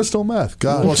 fucking crystal meth.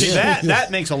 God. Well, see,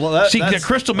 that makes a lot. See, the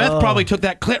crystal meth probably took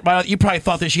that clit right out. You probably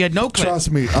thought that she had no clit.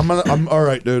 Trust me, I'm all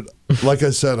right, dude. Like I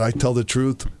said, I tell the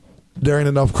truth. There ain't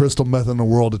enough crystal meth in the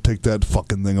world to take that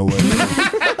fucking thing away.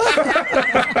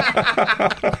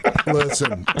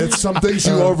 Listen, it's some things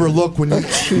you overlook when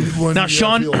now,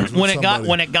 Sean,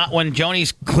 when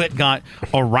Joni's clit got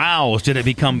aroused, did it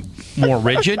become more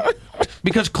rigid?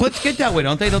 Because clits get that way,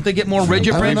 don't they? Don't they get more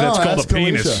rigid? That's called a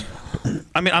penis.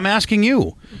 I mean, I'm asking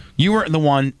you. You were the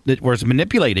one that was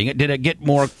manipulating it. Did it get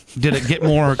more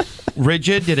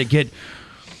rigid? Did it get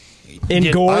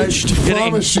engorged? I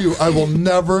promise you, I will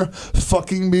never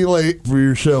fucking be late for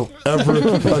your show ever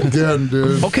again,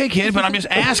 dude. Okay, kid, but I'm just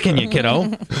asking you, kiddo.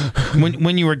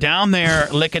 When you were down there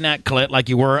licking that clit like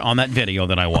you were on that video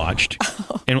that I watched,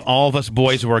 and all of us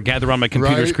boys who were gathered on my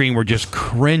computer screen were just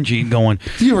cringing, going,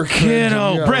 "You were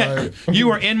kiddo, yeah, Brent, right. You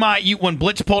were in my when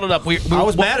Blitz pulled it up. I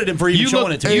was mad at him for even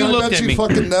showing it to me. You looked at me.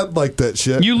 Fucking Ned like that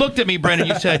shit. You looked at me, Brent, and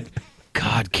you said,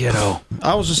 God, kiddo.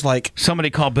 I was just like, somebody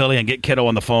call Billy and get kiddo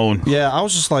on the phone. Yeah, I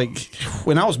was just like,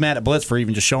 when I was mad at Blitz for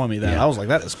even just showing me that, I was like,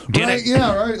 that is right,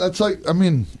 yeah, right. That's like, I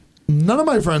mean, none of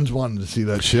my friends wanted to see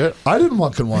that shit. I didn't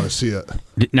fucking want to see it.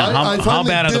 Now, how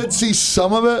bad did see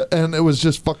some of it, and it was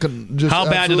just fucking just. How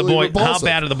bad did the boys? Repulsive. How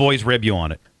bad did the boys rib you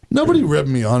on it? Nobody ribbed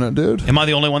me on it, dude. Am I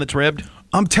the only one that's ribbed?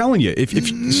 I'm telling you, if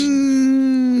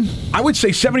I would say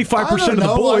 75% of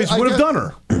the boys would have done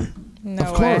her. No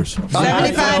of course.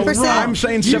 75%. I'm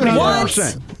saying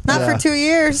 75%. Not for 2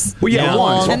 years. Well, yeah,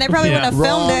 once. And they probably wouldn't have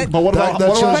filmed it. But what about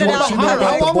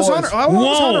how long was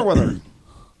Hunter with her?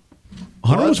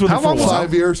 Hunter was with her for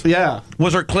 5 years. Yeah.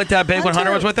 Was her clit that big when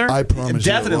Hunter was with her? I promise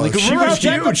Definitely. you. She was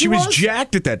huge. She was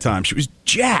jacked at that time. She was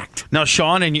jacked. Now,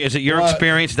 Sean, and is it your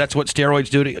experience? That's what steroids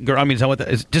do to girls? I mean, is that what that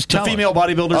is? Just tell the female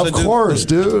bodybuilders. Of course,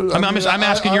 dude. I'm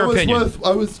asking your opinion.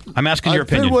 I'm asking your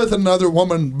opinion. I've been with another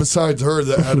woman besides her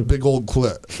that had a big old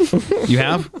clit. You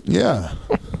have? Yeah.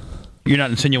 You're not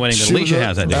insinuating that Alicia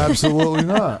has that, dude? Absolutely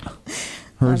not.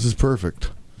 Hers is perfect.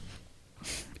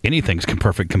 Anything's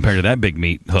perfect compared to that big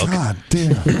meat hook. God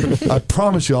damn. I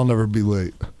promise you I'll never be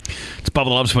late. It's Bubba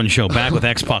Love's Fun Show. Back with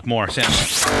X-Pac more. More of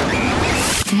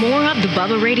the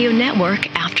Bubba Radio Network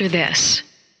after this.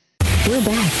 We're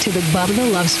back to the Bubba the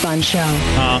Love's Fun Show.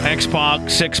 X-Pac,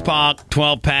 6-Pac,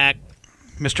 12-Pac,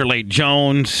 Mr. Late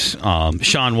Jones,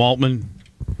 Sean Waltman,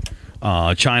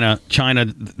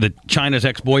 Chyna's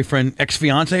ex-boyfriend,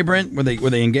 ex-fiance, Brent. Were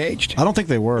they engaged? I don't think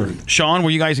they were. Sean,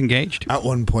 were you guys engaged? At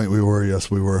one point we were,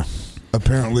 yes, we were.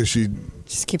 Apparently she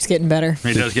just keeps getting better.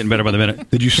 He does getting better by the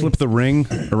minute. Did you slip the ring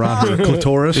around her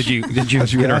clitoris? Did you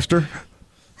as you asked her?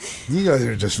 You guys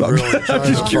are just really I'm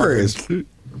just curious.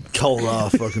 Cold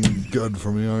off fucking good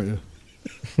for me, aren't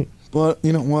you? But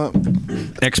you know what?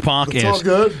 X-Pac is all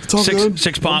good. It's all good.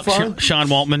 Six-Pac. I'm fine. Sean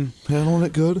Waltman Handling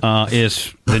it good.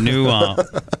 is the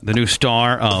new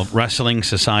star of Wrestling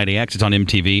Society X. It's on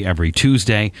MTV every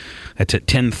Tuesday. It's at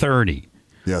 10:30.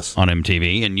 Yes. On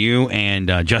MTV. And you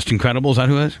and Justin Credible, is that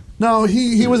who it is? No,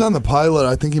 he was on the pilot.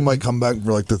 I think he might come back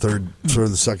for like the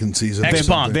second season.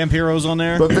 X-Pac. Vampiro's on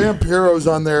there. But Vampiro's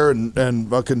on there, and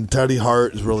fucking Teddy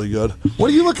Hart is really good. What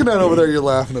are you looking at over there? You're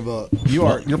laughing about.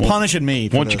 You're punishing me.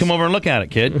 Why don't you come over and look at it,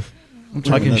 kid?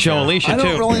 I can show Alicia I too.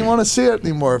 don't really want to see it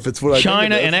anymore. If it's what I Chyna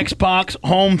think it is. and X-Pac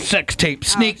home sex tape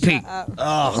sneak peek.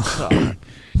 Oh,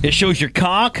 It shows your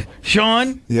cock,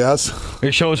 Sean. Yes.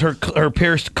 It shows her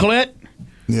pierced clit.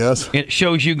 Yes. It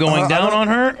shows you going down on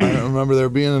her. I don't remember there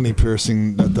being any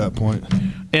piercing at that point.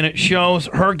 And it shows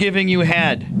her giving you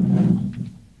head.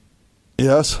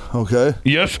 Yes. Okay.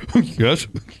 Yes. Yes.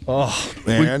 Oh,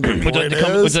 man. Would you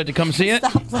like to come see it?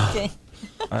 Stop looking.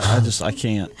 I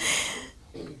can't.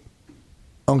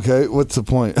 Okay. What's the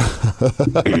point?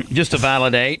 Just to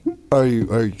validate. Are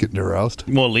you getting aroused?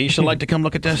 Will Alicia like to come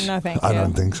look at this? No, thank you. I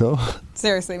don't think so.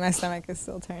 Seriously, my stomach is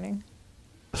still turning.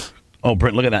 Oh,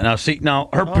 Brent, look at that. Now, see, her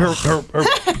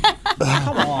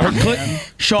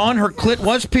clit, Sean, her clit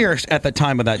was pierced at the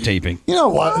time of that taping. You know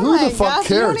what? Oh Who the my fuck gosh,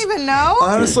 cares? You don't even know?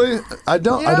 Honestly, I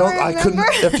don't. You I don't don't. I couldn't.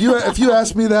 remember? If you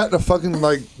asked me that in a fucking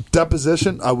like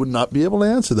deposition, I would not be able to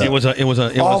answer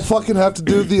that. I'll fucking have to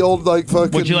do the old like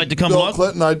fucking. Would you like to come Bill look?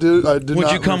 Clinton, I do.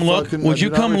 Would you come look? Would you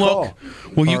come look?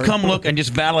 Will you come look and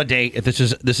just validate if this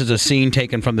is a scene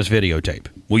taken from this videotape?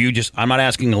 Will you just? I'm not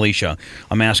asking Alicia.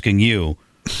 I'm asking you,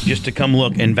 just to come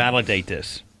look and validate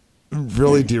this.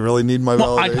 Really? Do you really need my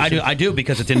validation? I do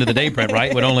because at the end of the day, Brent,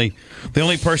 right? The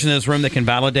only person in this room that can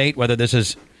validate whether this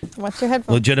is What's your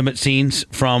headphone? legitimate scenes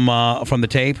from the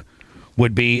tape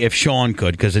would be if Sean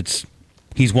could, because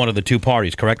he's one of the two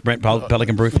parties, correct, Brent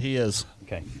Pelican Proof? He is.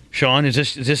 Okay, Sean, is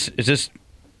this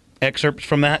excerpts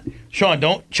from that? Sean,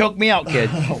 don't choke me out, kid.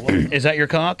 Is that your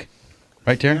cock,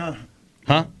 right there? Yeah.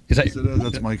 Huh?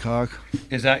 That's my cock.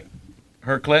 Is that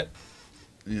her clit?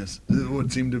 Yes, it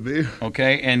would seem to be.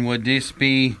 Okay, and would this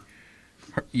be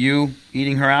you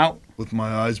eating her out? With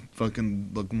my eyes fucking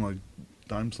looking like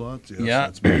dime slots? Yes, Yeah.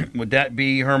 that's me. Would that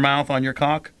be her mouth on your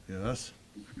cock? Yes.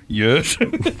 Yes.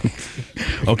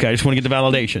 Okay, I just want to get the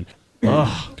validation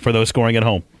for those scoring at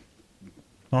home. I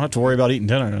don't have to worry about eating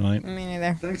dinner tonight. Me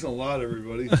neither. Thanks a lot,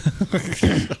 everybody.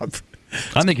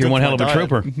 I think you're one hell of a diet.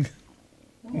 trooper.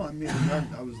 Well, I mean,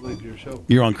 I was late to your show.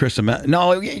 You're on Krista.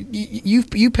 No,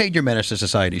 you paid your Menace to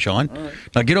Society, Sean. Right.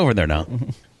 Now get over there now.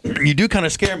 You do kind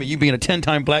of scare me. You being a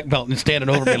 10-time black belt and standing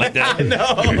over me like that.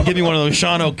 No. Give me one of those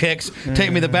Shano kicks.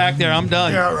 Take me the back there. I'm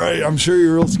done. Yeah, right. I'm sure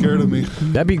you're real scared of me.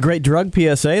 That'd be a great drug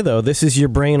PSA, though. This is your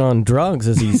brain on drugs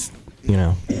as he's,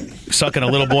 sucking a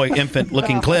little boy infant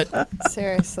looking clit.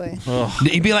 Seriously.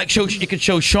 He'd be like, you could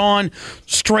show Sean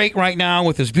straight right now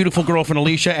with his beautiful girlfriend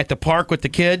Alicia at the park with the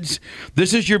kids.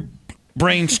 This is your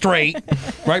brain straight,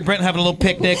 right? Brent having a little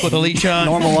picnic with Alicia,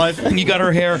 normal life, and you got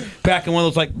her hair back in one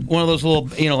of those little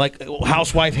like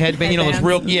housewife headband, those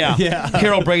real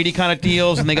Carol Brady kind of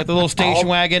deals, and they got the little station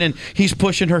wagon, and he's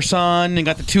pushing her son, and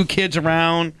got the two kids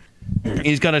around.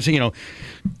 He's got to,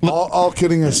 all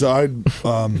kidding aside,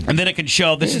 and then it can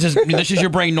show this is your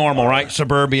brain normal, right?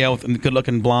 Suburbia with a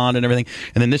good-looking blonde and everything,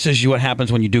 and then this is what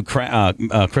happens when you do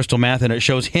crystal meth, and it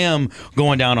shows him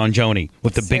going down on Joni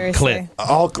with the Seriously. big clit.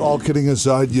 all kidding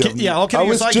aside, all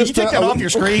kidding aside. Can you take that off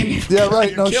your screen? Yeah,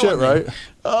 right. No shit, right?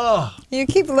 You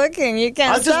keep looking. You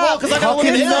can't stop. Because I How gotta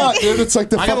can look you at not, it. dude? It's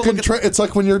like the fucking. It's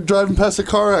like when you're driving past a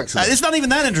car accident. It's not even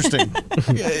that interesting.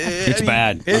 It's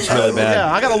bad. It's really bad.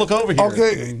 Yeah, I gotta look over here.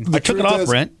 Okay, I took it off,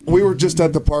 Brent. We were just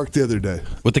at the park the other day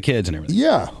With the kids and everything.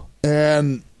 Yeah,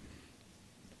 and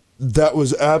that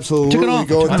was absolutely off.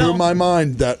 going through my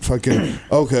mind. That fucking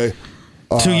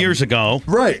 2 years ago.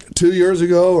 Right, 2 years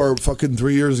ago or fucking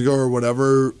 3 years ago or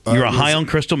whatever. You were high on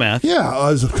crystal meth. Yeah,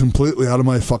 I was completely out of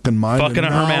my fucking mind. Fucking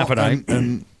a hermaphrodite.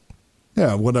 And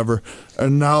yeah, whatever.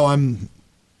 And now I'm,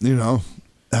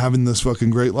 having this fucking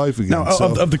great life again. Now,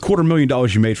 of the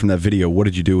 $250,000 you made from that video, what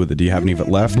did you do with it? Do you have any of it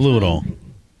left? Blew it all.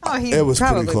 Oh, he It was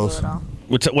pretty probably close. blew it all.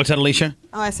 What's that, Alicia?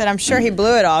 Oh, I said I'm sure he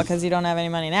blew it all because you don't have any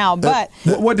money now. But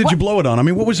What did you blow it on? I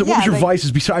mean, what was your like-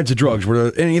 vices besides the drugs?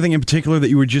 Were there anything in particular that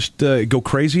you would just go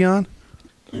crazy on?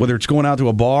 Whether it's going out to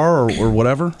a bar or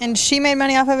whatever? and she made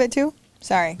money off of it too.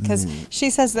 Sorry, because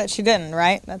she says that she didn't.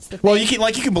 Right? That's the thing. Well, you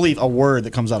can believe a word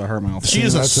that comes out of her mouth. She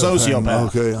is a That's thing.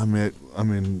 sociopath. Okay, I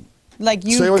mean, like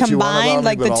you Say what you want combined, about me,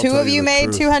 like but the I'll two tell of you you the made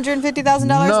truth. $250,000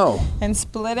 No. and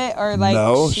split it, or like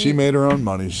No, she made her own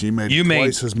money. She made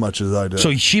twice as much as I did.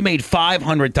 So she made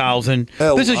 $500,000.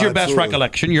 Oh, This is your best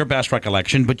absolutely.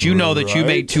 recollection, but you know that you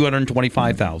made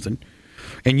 $225,000,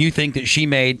 and you think that she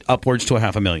made upwards to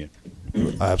 $500,000.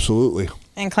 Absolutely.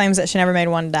 and claims that she never made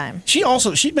one dime. She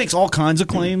makes all kinds of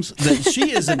claims that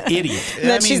she is an idiot.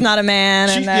 That she's not a man,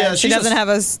 and that she doesn't have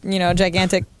a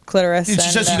gigantic clitoris. She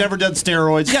says she's never done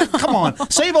steroids. Yeah, come on,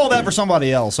 save all that for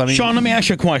somebody else. I mean, Sean, let me ask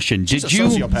you a question. She's a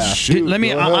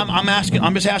sociopath.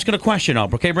 I'm just asking a question.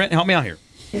 Okay, Brent, help me out here.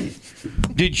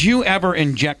 Did you ever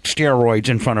inject steroids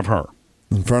in front of her?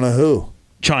 In front of who?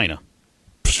 Chyna.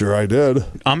 Sure, I did.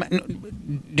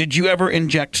 Did you ever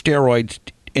inject steroids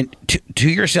to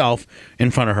yourself in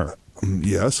front of her?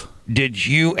 Yes. Did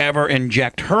you ever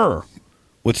inject her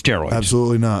with steroids?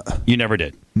 Absolutely not. You never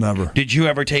did? Never. Did you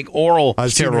ever take oral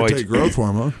I've seen her steroids? take growth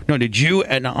hormone. No, did you?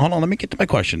 And hold on, let me get to my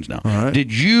questions now. All right.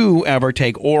 Did you ever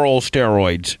take oral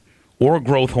steroids or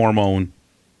growth hormone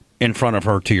in front of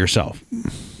her to yourself?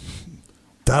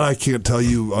 That I can't tell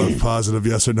you a positive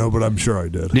yes or no, but I'm sure I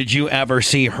did. Did you ever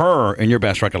see her, in your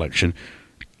best recollection,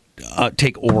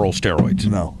 take oral steroids?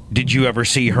 No. Did you ever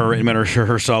see her administer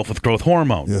herself with growth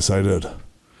hormone? Yes, I did.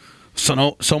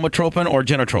 Somatropin or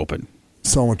genotropin?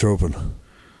 Somatropin.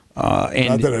 And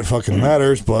Not that it fucking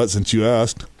matters, but since you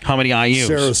asked. How many IUs?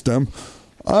 Serostim.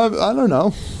 I don't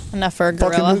know. Enough for a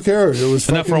Fucking gorilla. who cares? It was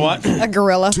Enough for what? A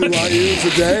gorilla. 2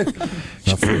 IUs a day.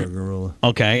 Enough for a gorilla.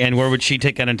 Okay, and where would she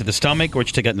take that into the stomach? Or would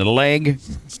she take that into the leg?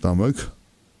 Stomach.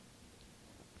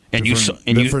 And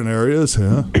different areas,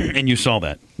 yeah. And you saw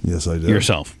that? Yes, I did.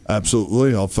 Yourself?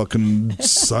 Absolutely. I'll fucking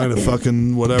sign a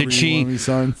fucking whatever you want me to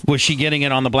sign. Was she getting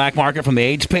it on the black market from the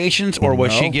AIDS patients, or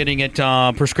was she getting it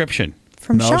prescription?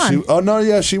 From Sean.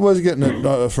 She was getting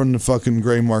it from the fucking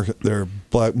gray market there,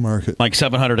 black market. Like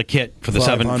 $700 a kit for the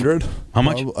 500. How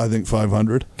much? I think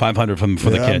 500. 500 for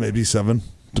the kit. Maybe 7,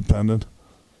 dependent.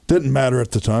 Didn't matter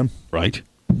at the time. Right.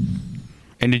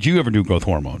 And did you ever do growth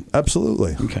hormone?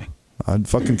 Absolutely. Okay. I'd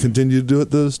fucking continue to do it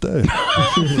to this day.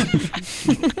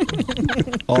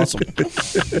 Awesome.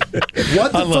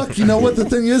 What the fuck? You know what the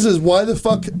thing is why the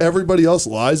fuck everybody else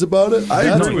lies about it?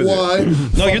 That's agree with why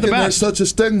No, you're the there's best. such a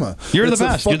stigma. You're the It's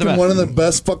best. You're the fucking best. one of the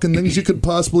best fucking things you could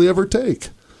possibly ever take.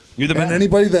 You're the And best.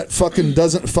 anybody that fucking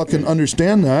doesn't fucking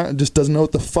understand that just doesn't know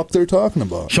what the fuck they're talking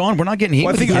about. Sean, we're not getting heat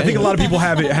Well, with I you. think a lot of people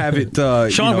have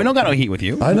it. Sean, we don't got no heat with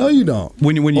you. I know you don't.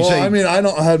 When you say, I mean, I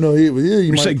don't have no heat with you.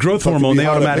 you might say growth fucking hormone, be they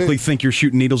hot at automatically me. think you're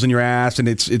shooting needles in your ass, and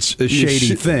it's a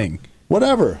shady thing.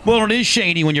 Whatever. Well, it is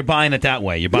shady when you're buying it that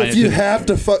way. You're buying If you have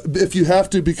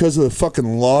to because of the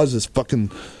fucking laws this fucking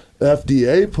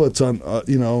FDA puts on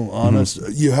on us,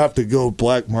 you have to go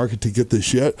black market to get this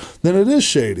shit. Then it is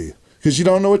shady because you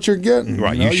don't know what you're getting.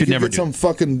 Right, You you should could never get do some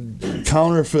fucking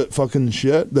counterfeit fucking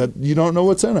shit that you don't know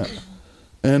what's in it,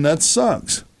 and that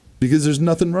sucks because there's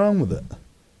nothing wrong with it.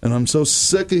 And I'm so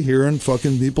sick of hearing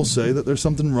fucking people say that there's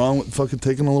something wrong with fucking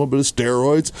taking a little bit of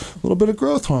steroids, a little bit of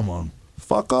growth hormone.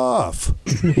 Fuck off.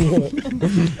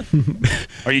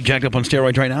 Are you jacked up on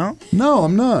steroids right now? No,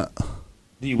 I'm not.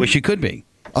 Do you wish you could be?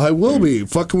 I will be.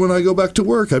 Fucking when I go back to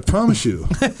work, I promise you.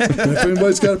 And if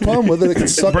anybody's got a problem with it, it can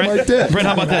suck my dick. Brent,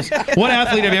 how about this? What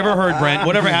athlete have you ever heard, Brent?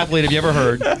 Whatever athlete have you ever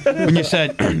heard when you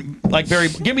said, like Barry,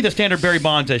 give me the standard Barry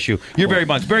Bonds issue. You're Barry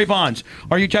Bonds. Barry Bonds,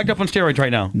 are you jacked up on steroids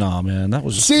right now? Nah, man, that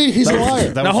was. See, he's a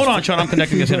liar. Now hold on, Sean. I'm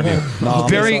conducting this interview. No,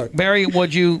 Barry,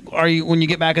 are you when you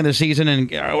get back in the season and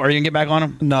are you gonna get back on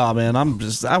him? Nah, man,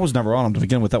 I was never on him to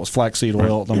begin with. That was flaxseed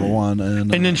oil, number one,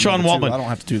 and then Sean number two, Waltman. I don't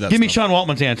have to do that. Give me stuff. Sean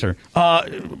Waltman's answer.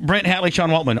 Brent Hatley, Sean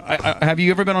Waltman. Have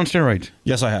you ever been on steroids?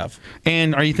 Yes, I have.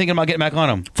 And are you thinking about getting back on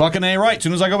them? Fucking A right. As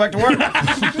soon as I go back to work.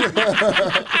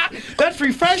 That's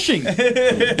refreshing.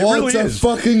 Well, really it's is. a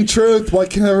fucking truth. Why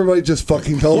can't everybody just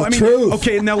fucking tell the truth?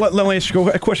 Okay, now let me ask you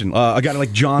a question. A guy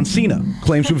like John Cena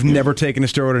claims to have never taken a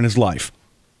steroid in his life.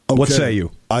 What Okay. say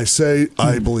you? I say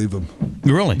I believe him.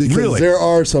 Really? Because there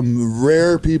are some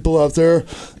rare people out there,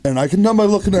 and I can know by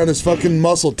looking at his fucking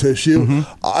muscle tissue.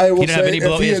 I will He didn't have say any if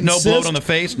bloat. he He has no bloat insists- on the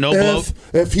face. No bloat.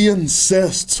 If he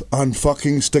insists on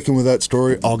fucking sticking with that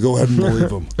story, I'll go ahead and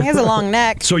believe him. He has a long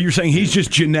neck. So you're saying he's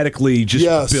just genetically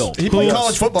Yes. built? He played Yes.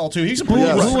 college football too. He's a Who,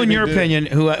 pretty who in your dude. opinion?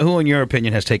 Who in your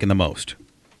opinion has taken the most?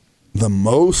 The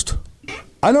most?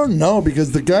 I don't know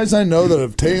because the guys I know that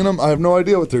have taken them, I have no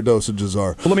idea what their dosages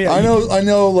are. Well, let me- I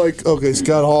know. Like, okay,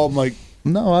 Scott Hall. I'm like,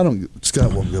 no, I don't.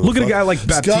 Scott won't give a Look at a fuck. guy like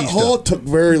Scott Baptista. Hall took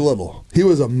very little. He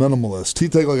was a minimalist.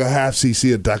 He'd take like a half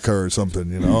cc of Deca or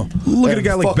something, you know. Look at a And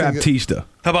guy like fucking- Baptista.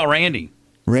 How about Randy?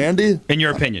 Randy. In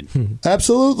your opinion?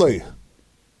 Absolutely.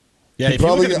 Yeah, He'd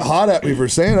probably get hot at me for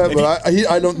saying that, but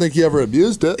I don't think he ever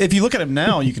abused it. If you look at him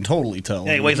now, you can totally tell.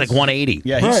 Yeah, he weighs like 180.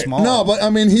 Yeah, he's small. No, but I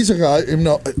mean, he's a guy.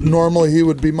 Normally he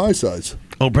would be my size.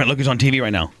 Oh, Brent, look who's on TV right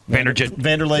now.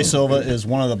 Vanderlei Silva is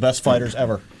one of the best fighters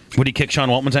ever. Would he kick Sean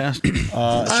Waltman's ass?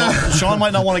 Sean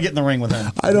might not want to get in the ring with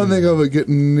him. I don't think I would get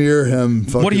near him.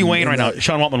 What are you weighing right now?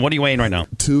 Sean Waltman, what are you weighing right now?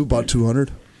 About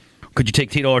 200. Could you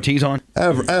take Tito Ortiz on?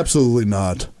 Absolutely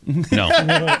not. No.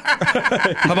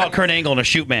 How about Kurt Angle in a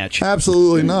shoot match?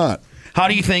 Absolutely not. How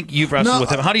do you think you've wrestled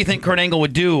with him? How do you think Kurt Angle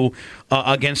would do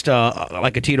against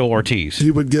like a Tito Ortiz?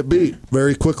 He would get beat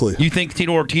very quickly. You think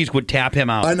Tito Ortiz would tap him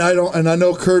out? And I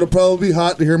know Kurt will probably be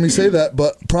hot to hear me say that,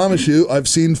 but promise you, I've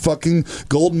seen fucking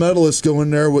gold medalists go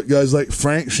in there with guys like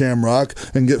Frank Shamrock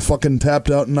and get fucking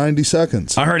tapped out in 90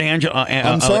 seconds. I heard I'm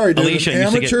sorry, dude. Alicia An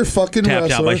amateur used to get fucking tapped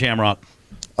wrestler. out by Shamrock.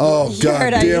 Oh, God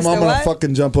damn, I'm going to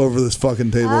fucking jump over this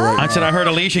fucking table right now. I said I heard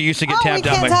Alicia used to get tapped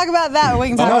out by... We can't talk about that. We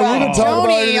can talk about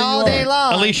Tony all day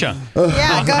long. Alicia.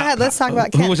 Yeah, go ahead. Let's talk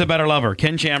about Ken. Who was a better lover,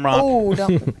 Ken Shamrock Oh,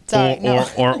 don't. Sorry,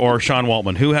 or Sean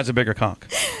Waltman? Who has a bigger cock?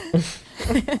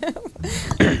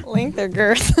 Length or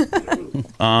girth?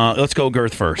 Let's go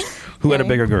girth first. Who had a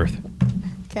bigger girth?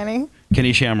 Kenny?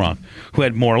 Kenny Shamrock. Who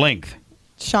had more length?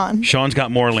 Sean. Sean's got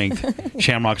more length.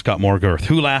 Shamrock's got more girth.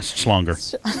 Who lasts longer?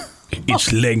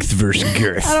 It's length versus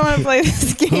girth. I don't want to play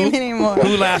this game anymore.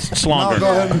 Who lasts longer? No,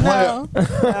 go ahead and play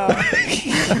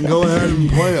it. Go ahead and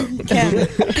play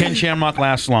it. Ken Shamrock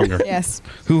lasts longer. Yes.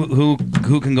 Who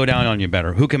can go down on you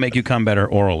better? Who can make you come better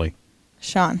orally?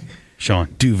 Sean.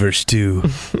 2 versus 2.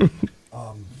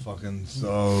 Fucking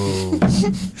so...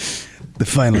 The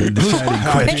final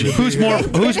deciding question. Who's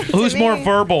more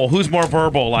verbal? Who's more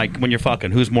verbal? Like when you're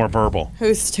fucking, who's more verbal?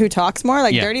 Who talks more?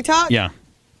 Like dirty talk? Yeah.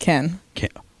 Ken.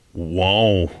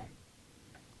 Whoa.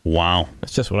 Wow.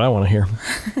 That's just what I want to hear.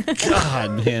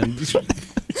 God, man. Sorry,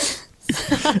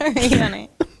 honey.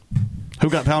 Who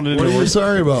got pounded into What are you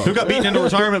sorry about? Who got beaten into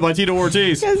retirement by Tito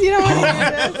Ortiz? Because you don't want to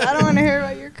hear this. I don't want to hear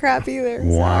about your crap either.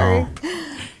 Wow.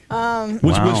 Sorry.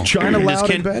 Was Chyna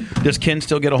loud in bed? Does Ken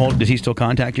still get a hold? Does he still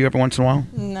contact you every once in a while?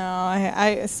 No,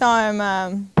 I saw him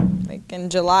like in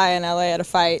July in LA at a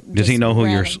fight. Does he know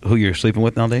who you're sleeping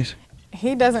with nowadays?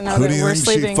 He doesn't know Who that do you we're think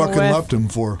sleeping she fucking with left him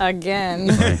for? again.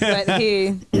 But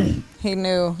he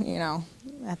knew,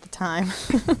 at the time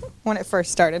when it first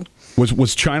started. Was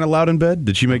Chyna loud in bed?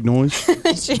 Did she make noise?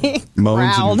 She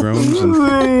Moans growled. and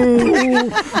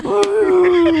groans?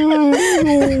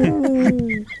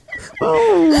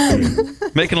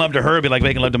 Making love to her would be like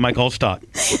making love to Mike Holstock.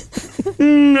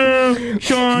 No,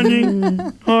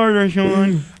 Sean, harder,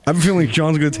 Sean. I have a feeling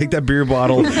Sean's going to take that beer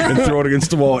bottle and throw it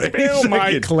against the wall. Oh,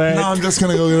 my clit. No, I'm just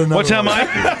going to go get another What's that, one. Mike?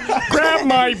 Grab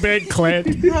my big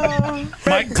clit.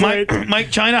 Mike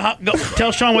Chyna,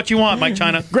 tell Sean what you want, Mike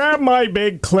Chyna. Grab my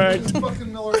big clit.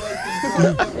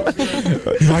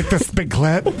 You like this big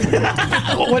clit?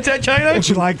 What's that, Chyna? Would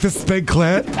you like this big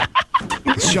clit?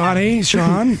 Sean?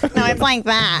 No, it's like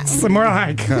that. It's more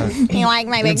like You like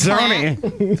my big Johnny.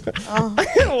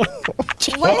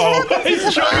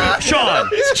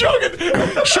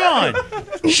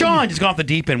 Sean just got off the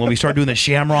deep end when we started doing the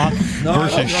Shamrock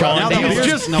versus Sean.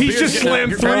 He's just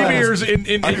slammed 3 beers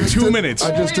in 2 minutes.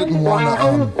 I just didn't want to.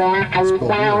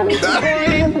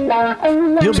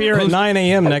 He'll be here at 9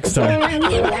 a.m. next time.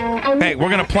 Hey, we're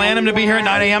going to plan him to be here at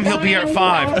 9 a.m. He'll be here at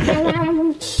 5.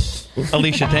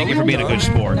 Alicia, thank you for being a good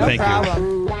sport. Thank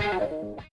you.